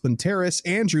 Zekwalker, Splinteris,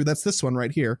 Andrew, that's this one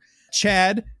right here,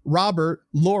 Chad, Robert,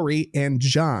 Lori, and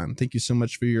John. Thank you so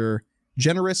much for your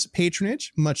generous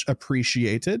patronage. Much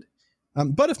appreciated.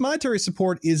 But if monetary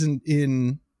support isn't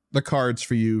in the cards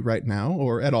for you right now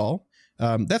or at all,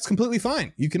 that's completely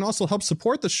fine. You can also help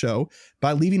support the show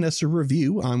by leaving us a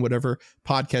review on whatever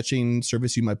podcatching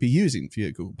service you might be using,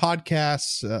 via Google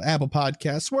Podcasts, Apple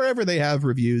Podcasts, wherever they have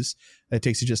reviews. It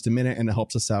takes you just a minute and it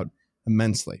helps us out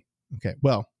immensely. Okay,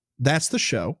 well, that's the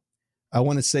show. I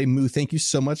want to say, Moo, thank you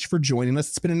so much for joining us.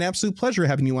 It's been an absolute pleasure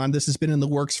having you on. This has been in the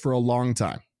works for a long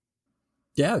time.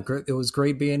 Yeah, it was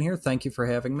great being here. Thank you for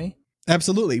having me.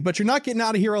 Absolutely. But you're not getting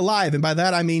out of here alive. And by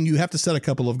that, I mean you have to set a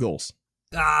couple of goals.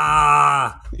 You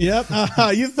Yep.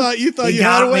 You thought you got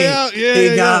had a way me. out. Yeah,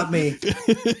 He got me.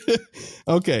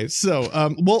 Okay.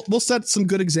 So we'll set some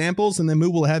good examples and then Moo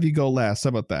will have you go last. How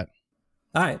about that?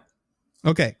 All right.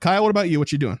 Okay. Kyle, what about you?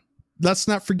 What you doing? Let's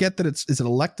not forget that it's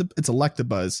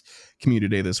Electabuzz Community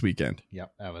Day this weekend.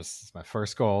 Yep, that was my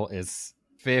first goal is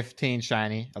 15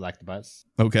 shiny Electabuzz.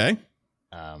 Okay.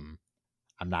 I'm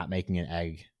not making an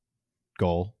egg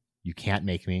goal. You can't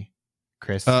make me.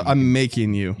 Chris, I'm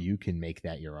making you. You can make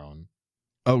that your own.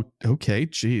 Oh, okay.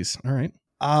 Jeez. All right.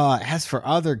 As for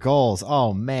other goals,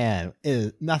 oh man,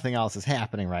 nothing else is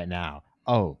happening right now.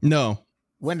 Oh, No.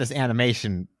 when does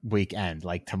animation week end?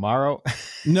 Like tomorrow?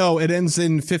 No, it ends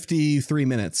in 53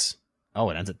 minutes. Oh,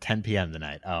 it ends at 10 p.m.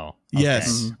 tonight. Oh, okay.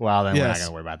 Yes. Well, then we're not Yes. going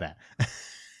to worry about that.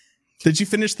 Did you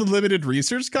finish the limited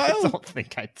research, I Kyle? don't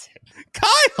think I did. Kyle!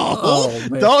 Oh,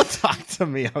 man. Don't talk to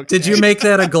me. Okay? Did you make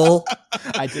that a goal?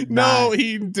 I did No, not.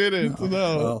 he didn't. No.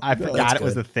 well, I no, forgot that's it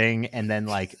was good. a thing, and then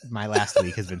like my last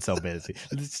week has been so busy.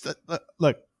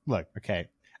 Look. Okay,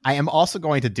 I am also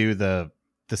going to do the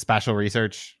special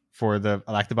research for the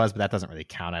Electabuzz, but that doesn't really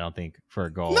count. I don't think for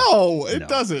a goal. No, it No.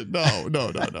 doesn't.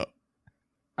 No.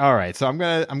 All right, so I'm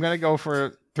gonna go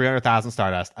for 300,000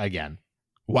 Stardust again.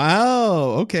 Wow.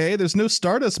 Okay. There's no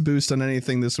Stardust boost on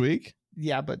anything this week.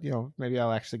 Yeah, but maybe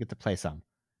I'll actually get to play some.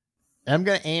 And I'm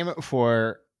gonna aim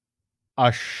for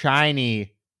a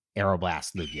shiny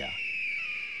Aeroblast Lugia.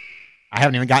 I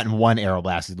haven't even gotten one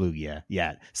Aeroblast Lugia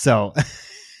yet, so.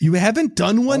 You haven't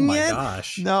done one oh my yet?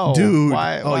 gosh. No, Dude.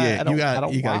 Why? Oh, why? yeah, I don't- you I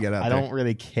don't gotta want- get out I there. don't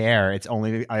really care.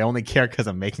 I only care because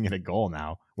I'm making it a goal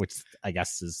now, which I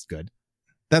guess is good.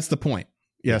 That's the point.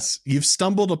 Yes. You've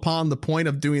stumbled upon the point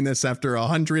of doing this after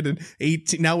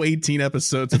 118, now 18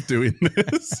 episodes of doing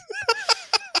this.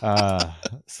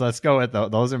 So let's go with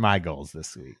those are my goals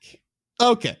this week.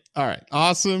 Okay. All right.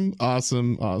 Awesome.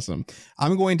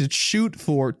 I'm going to shoot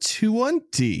for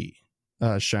 2-1D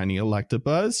shiny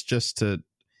Electabuzz just to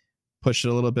push it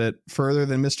a little bit further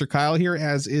than Mr. Kyle here,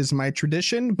 as is my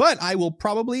tradition. But I will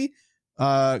probably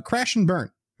crash and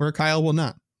burn where Kyle will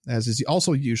not, as is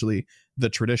also usually the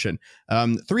tradition.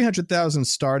 300,000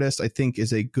 Stardust, I think,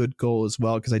 is a good goal as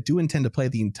well, because I do intend to play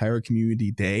the entire community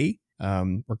day,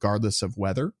 regardless of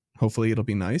weather. Hopefully it'll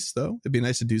be nice, though. It'd be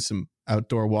nice to do some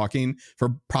outdoor walking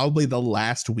for probably the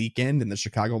last weekend in the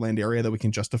Chicagoland area that we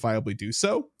can justifiably do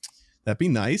so. That'd be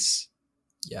nice.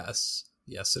 Yes.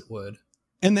 Yes, it would.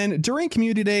 And then during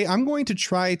community day, I'm going to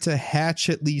try to hatch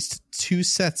at least 2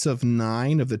 sets of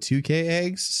 9 of the 2K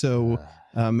eggs. So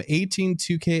 18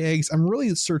 2K eggs. I'm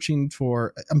really searching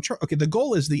for, okay, the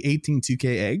goal is the 18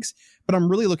 2K eggs, but I'm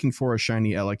really looking for a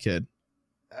shiny Elekid.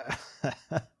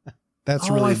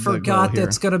 That's really I the forgot goal here.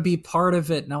 that's going to be part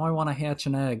of it. Now I want to hatch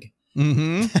an egg.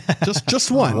 Mm-hmm. Just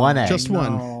one. One egg. Just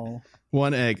one. No.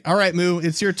 One egg. All right, Moo,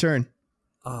 it's your turn.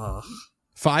 Ugh.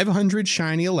 500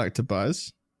 shiny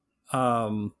Electabuzz.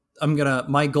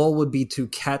 My goal would be to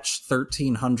catch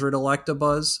 1,300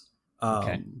 Electabuzz.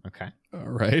 Okay. All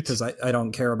right. Because I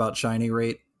don't care about shiny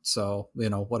rate. So,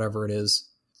 whatever it is.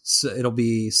 So it'll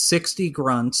be 60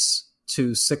 grunts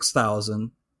to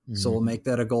 6,000. So we'll make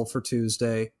that a goal for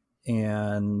Tuesday.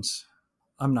 And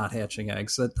I'm not hatching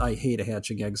eggs. I hate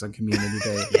hatching eggs on community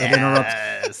day.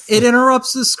 Yes. It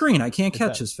interrupts the screen. I can't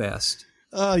catch as fast.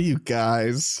 Oh, you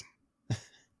guys.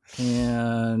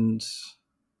 And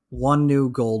one new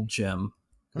gold gem,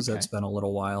 because Okay. that's been a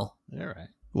little while. All right.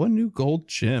 One new gold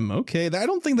gym. Okay. I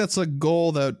don't think that's a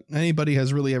goal that anybody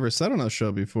has really ever said on a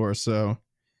show before. So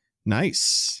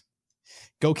nice.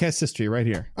 Go Cast History right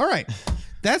here. All right.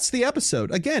 That's the episode.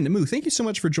 Again, Moo, thank you so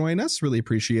much for joining us. Really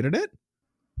appreciated it.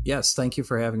 Yes, thank you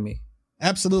for having me.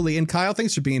 Absolutely. And Kyle,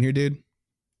 thanks for being here, dude.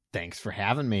 Thanks for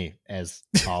having me, as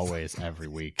always, every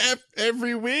week.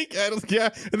 Every week? Yeah.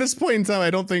 At this point in time, I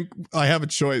don't think I have a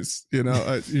choice. You're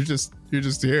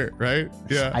just here, right?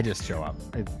 Yeah. I just show up.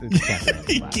 It can't be anything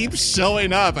He less. keeps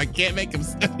showing up. I can't make him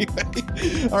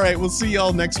anyway. All right. We'll see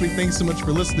y'all next week. Thanks so much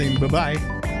for listening. Bye-bye.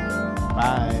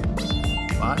 Bye.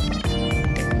 Bye.